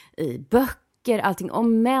 i böcker, allting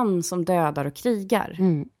om män som dödar och krigar.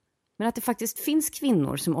 Men att det faktiskt finns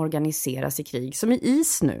kvinnor som organiseras i krig, som i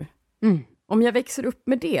is nu. Om jag växer upp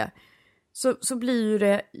med det så blir ju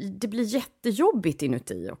det blir jättejobbigt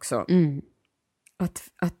inuti också. Att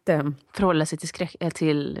förhålla sig till att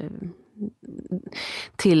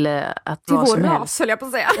till vad vår som ras, helst. höll jag på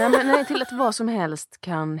att säga. Nej, till att vad som helst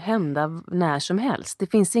kan hända när som helst. Det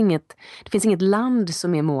finns inget land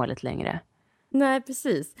som är målet längre. Nej,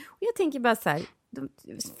 precis. Och jag tänker bara så här,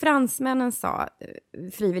 fransmännen sa,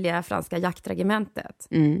 frivilliga franska jaktregementet,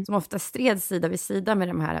 som ofta stred sida vid sida med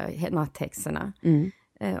de här natthäxorna.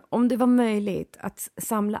 Om det var möjligt att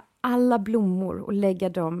samla alla blommor och lägga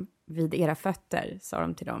dem vid era fötter, sa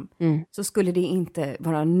de till dem, så skulle det inte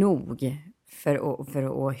vara nog för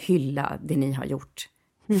att hylla det ni har gjort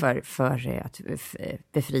för att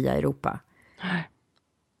befria Europa.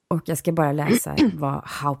 Och jag ska bara läsa vad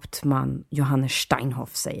Hauptmann Johannes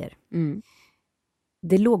Steinhoff säger.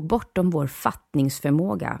 Det låg bortom vår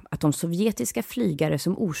fattningsförmåga att de sovjetiska flygare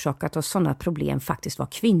som orsakat oss sådana problem faktiskt var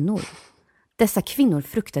kvinnor. Dessa kvinnor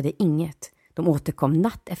fruktade inget. De återkom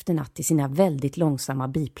natt efter natt i sina väldigt långsamma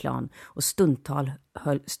biplan och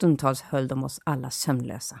stundtals höll de oss alla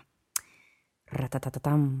sömnlösa.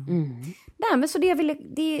 Nej, men så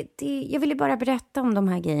jag ville bara berätta om de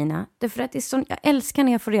här grejerna. Därför att det är så, jag älskar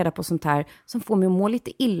när jag får reda på sånt här som får mig att må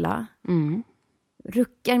lite illa.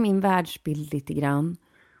 Ruckar min världsbild lite grann.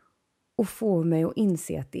 Och får mig att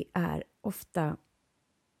inse att det är ofta,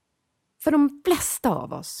 för de flesta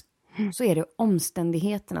av oss, så är det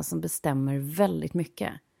omständigheterna som bestämmer väldigt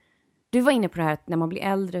mycket. Du var inne på det här att när man blir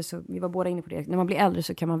äldre, så vi var båda inne på det, när man blir äldre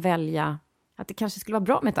så kan man välja att det kanske skulle vara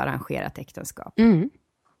bra med ett arrangerat äktenskap.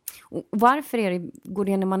 Och varför går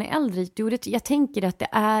det när man är äldre? Jag tänker att det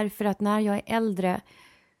är för att när jag är äldre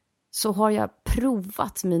så har jag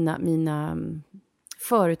provat mina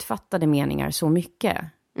förutfattade meningar så mycket.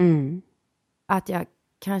 Att jag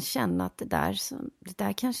kan känna att det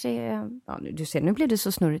där kanske är... Ja, du ser, nu blev det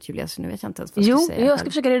så snurrigt, Julia, så nu vet jag inte ens vad jag ska säga. Jag ska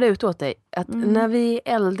försöka reda ut åt dig. Att när vi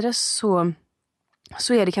är äldre så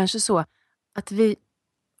är det kanske så att vi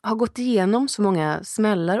har gått igenom så många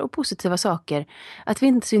smällar och positiva saker att vi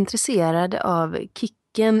inte är så intresserade av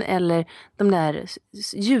kicken eller de där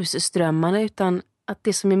ljusströmmarna, utan att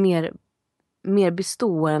det som är mer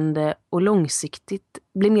bestående och långsiktigt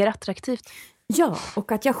blir mer attraktivt. Ja,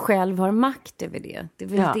 och att jag själv har makt över det. Det är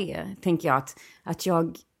väl det, tänker jag, att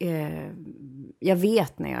jag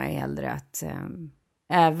vet när jag är äldre att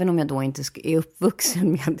även om jag då inte är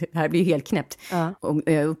uppvuxen med, det här blir ju helt knäppt, om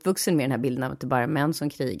jag är uppvuxen med den här bilden av att det bara är män som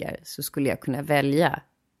krigar, så skulle jag kunna välja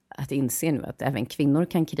att inse nu att även kvinnor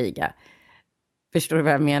kan kriga. Förstår du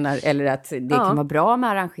vad jag menar? Eller att det kan vara bra med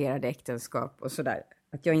arrangerade äktenskap och sådär.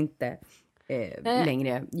 Att jag inte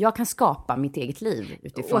längre... Jag kan skapa mitt eget liv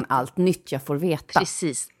utifrån allt nytt jag får veta.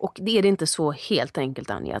 Precis. Och det är inte så helt enkelt,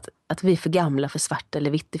 Anja, att vi är för gamla för svart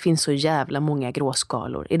eller vitt. Det finns så jävla många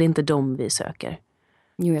gråskalor. Är det inte dem vi söker?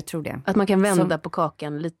 Jo, jag tror det. Att man kan vända på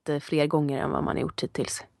kakan lite fler gånger än vad man har gjort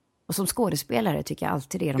hittills. Och som skådespelare tycker jag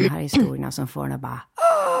alltid det är de här historierna som får en att bara...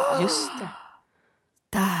 Just det.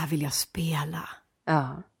 Där vill jag spela.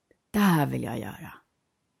 Ja. Där vill jag göra.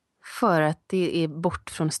 För att det är bort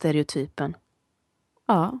från stereotypen.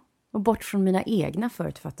 Ja, och bort från mina egna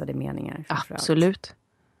förutfattade meningar. Absolut.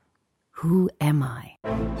 Who am I?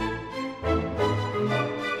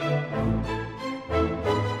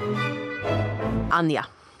 Anja.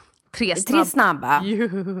 Tre snabba.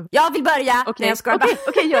 Jag vill börja. Okej,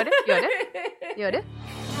 gör det.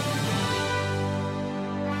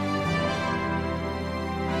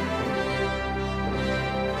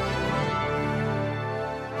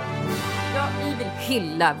 Vi vill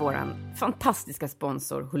hylla våran fantastiska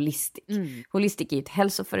sponsor Holistic. Holistic är ett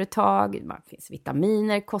hälsoföretag. Det finns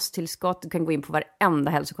vitaminer, kosttillskott. Du kan gå in på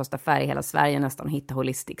varenda hälsokostaffär i hela Sverige nästan och hitta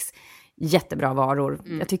Holistics jättebra varor.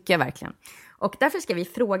 Jag tycker verkligen. Och därför ska vi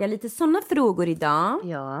fråga lite sådana frågor idag.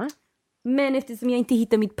 Ja. Men eftersom jag inte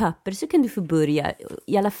hittar mitt papper så kan du få börja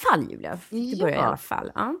i alla fall, Julia. Du börjar i alla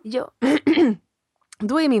fall. Ja.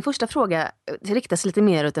 Då är min första fråga, det riktas lite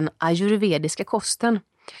mer åt den ayurvediska kosten.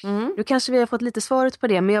 Nu kanske vi har fått lite svaret på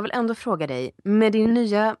det, men jag vill ändå fråga dig, med din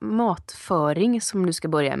nya matföring som du ska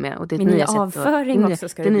börja med, och min nya avföring också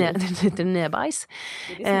ska det nya bajs.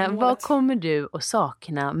 Vad kommer du att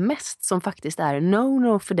sakna mest som faktiskt är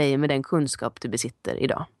no för dig med den kunskap du besitter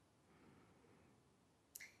idag?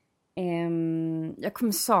 Jag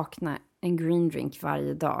kommer sakna en green drink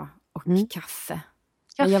varje dag och kaffe.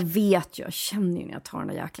 Jag känner ju när jag tar den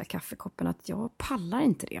där jäkla kaffekoppen att jag pallar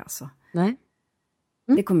inte det alltså. Nej.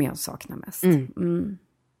 Det kommer jag sakna mest.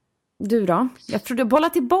 Du då? Jag tror du bollar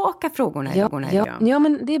tillbaka frågorna. Ja,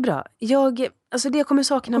 men det är bra. Det jag kommer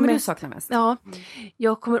sakna mest. Du sakna mest? Ja.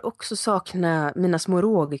 Jag kommer också sakna mina små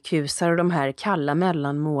rågkusar och de här kalla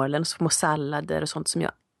mellanmålen, små sallader och sånt som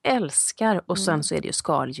jag älskar. Och sen så är det ju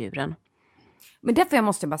skaldjuren. Men därför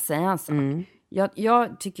måste jag bara säga alltså.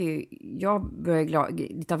 Jag tycker, jag börjar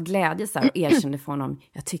lite av glädje så här och erkände för honom.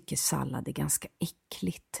 Jag tycker sallad är ganska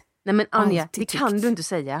äckligt. Nej men Anja, det kan du inte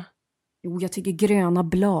säga. Jo, jag tycker gröna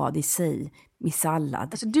blad i sig med sallad.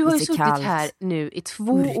 Alltså, du har ju suttit kallt. här nu i 2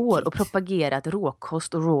 år och propagerat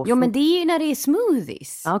råkost och råfood. Jo, men det är ju när det är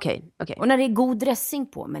smoothies. Okej. Och när det är god dressing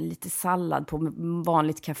på, med lite sallad på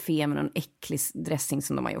vanligt café med någon äcklig dressing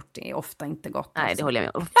som de har gjort. Det är ofta inte gott. Nej, alltså. det håller jag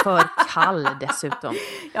med om. För kall dessutom.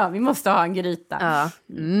 Ja, vi måste ha en gryta. Ja.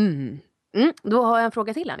 Då har jag en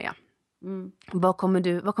fråga till, Anja. Vad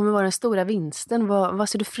kommer vara den stora vinsten? Vad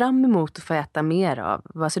ser du fram emot att få äta mer av?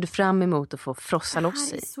 Vad ser du fram emot att få frossa loss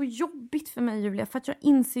i? Det här är så jobbigt för mig, Julia. För att jag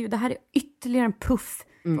inser ju, det här är ytterligare en puff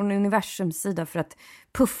från universums sida för att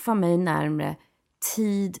puffa mig närmare.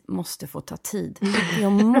 Tid måste få ta tid.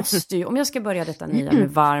 Jag måste ju, om jag ska börja detta nya med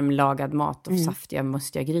varm lagad mat och saftiga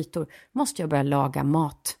mustiga grytor, måste jag börja laga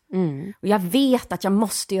mat. Och jag vet att jag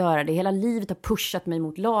måste göra det. Hela livet har pushat mig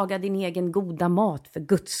mot laga din egen goda mat för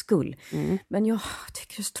Guds skull. Men jag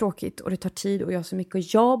tycker det är så tråkigt och det tar tid och jag har så mycket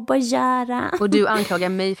att jobba och göra. Och du anklagar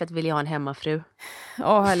mig för att vilja ha en hemmafru.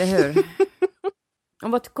 Ja, eller hur?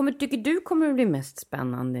 Och vad tycker du kommer att bli mest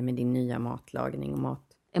spännande med din nya matlagning och mat?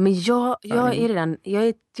 Men jag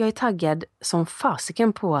är taggad som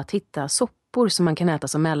fasiken på att hitta soppor som man kan äta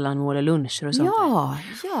som mellanmål eller luncher och sånt.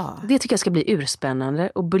 Ja. Det tycker jag ska bli urspännande.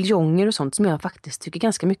 Och buljonger och sånt som jag faktiskt tycker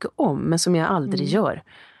ganska mycket om, men som jag aldrig gör.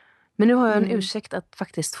 Men nu har jag en ursäkt att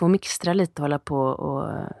faktiskt få mixtra lite och hålla på och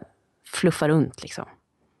fluffa runt liksom.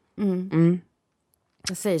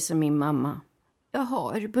 Jag säger som min mamma. Jag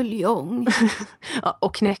har buljong. Ja,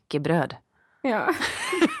 och knäckebröd. Ja.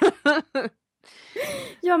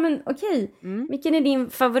 Ja, men okej. Vilken är din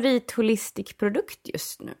favorit holistic produkt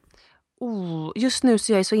just nu? Just nu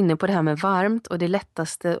så är jag så inne på det här med varmt och det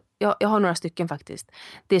lättaste. Jag har några stycken faktiskt.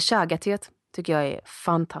 Det är chaga-teet, tycker jag är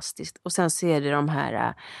fantastiskt. Och sen så är det de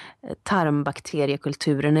här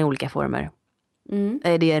tarmbakteriekulturerna i olika former.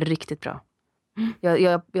 Det är riktigt bra.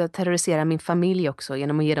 Jag terroriserar min familj också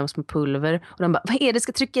genom att ge dem små pulver. Och de bara, vad är det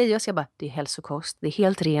ska trycka i oss? Jag bara, det är hälsokost. Det är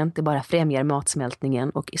helt rent. Det bara främjar matsmältningen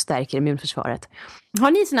och stärker immunförsvaret.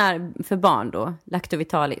 Har ni sån här för barn då?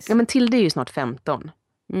 Lactovitalis? Ja, men Tilde är ju snart 15.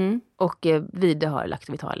 Och Vide har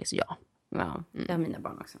Lactovitalis, ja. Ja, det har mina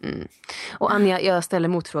barn också. Och Anja, jag ställer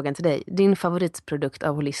motfrågan till dig. Din favoritprodukt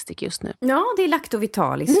av Holistic just nu? Ja, det är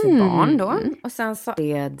Lactovitalis för barn då. Och sen så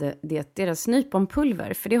är det deras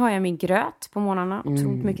nyponpulver. För det har jag i min gröt på morgnarna.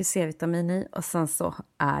 Otroligt mycket C-vitamin i. Och sen så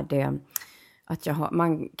är det att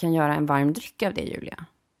man kan göra en varm dryck av det, Julia.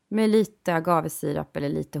 Med lite agavesirap eller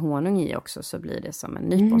lite honung i också, så blir det som en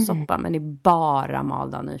nyponsoppa. Men det är bara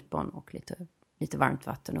malda nypon och lite varmt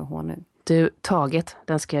vatten och honung. Du, taget,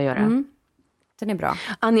 den ska jag göra. Den är bra.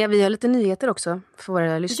 Anja, vi har lite nyheter också för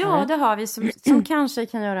våra lyssnare. Ja, det har vi som kanske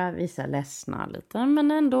kan göra vissa ledsna lite.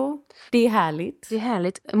 Men ändå, det är härligt. Det är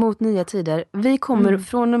härligt mot nya tider. Vi kommer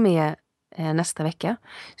från och med nästa vecka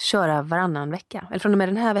köra varannan vecka. Eller från och med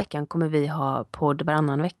den här veckan kommer vi ha podd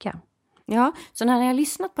varannan vecka. Ja, så när ni har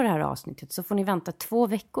lyssnat på det här avsnittet så får ni vänta 2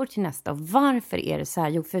 veckor till nästa. Och varför är det så här?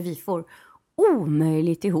 Jo, för vi får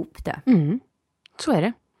omöjligt ihop det. Så är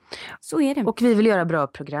det. Så är det. Och vi vill göra bra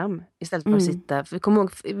program istället för att sitta. För vi kommer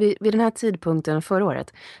ihåg, vid den här tidpunkten förra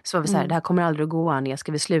året så var vi så här, det här kommer aldrig att gå, Anja,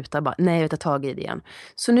 ska vi sluta? Bara, nej, jag tar tag i det igen.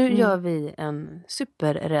 Så nu gör vi en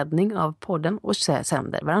superräddning av podden och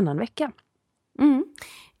sänder varannan vecka.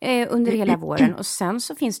 Under hela våren. Och sen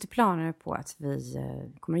så finns det planer på att vi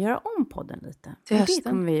kommer att göra om podden lite. Det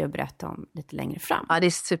kommer vi att berätta om lite längre fram. Ja, det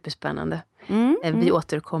är superspännande. Vi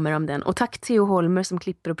återkommer om den. Och tack Theo Holmer som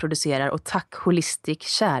klipper och producerar. Och tack Holistic,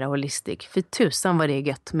 kära Holistic. För tusan vad det är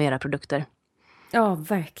gött med era produkter. Ja,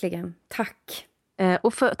 verkligen. Tack.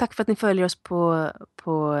 Och tack för att ni följer oss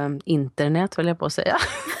på internet, vill jag på att säga.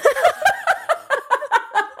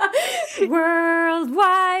 World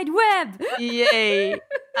Wide Web! Yay!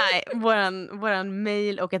 Nej, våran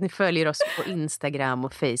mail och att ni följer oss på Instagram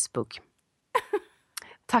och Facebook.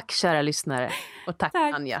 Tack kära lyssnare. Och tack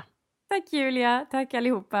Anja. Tack Julia. Tack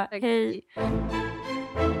allihopa. Tack. Hej.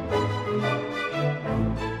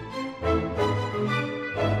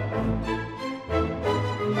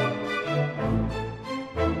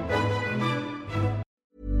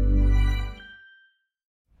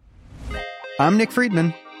 I'm Nick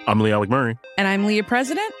Friedman. I'm Lee Alec Murray. And I'm Leah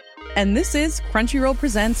President. And this is Crunchyroll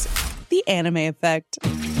Presents The Anime Effect.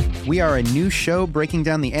 We are a new show breaking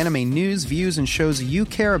down the anime news, views, and shows you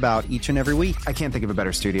care about each and every week. I can't think of a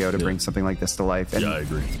better studio to bring something like this to life. And I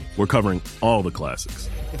agree. We're covering all the classics.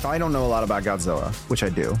 If I don't know a lot about Godzilla, which I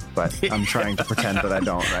do, but I'm trying to pretend that I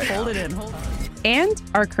don't right now. Hold it in. And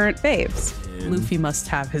our current faves. Luffy must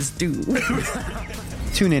have his due.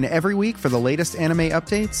 Tune in every week for the latest anime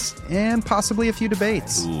updates and possibly a few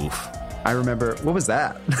debates. Oof. I remember, what was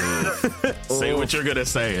that? Say what you're going to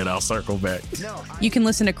say and I'll circle back. You can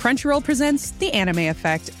listen to Crunchyroll Presents The Anime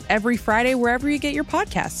Effect every Friday wherever you get your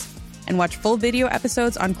podcasts. And watch full video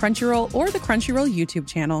episodes on Crunchyroll or the Crunchyroll YouTube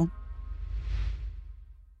channel.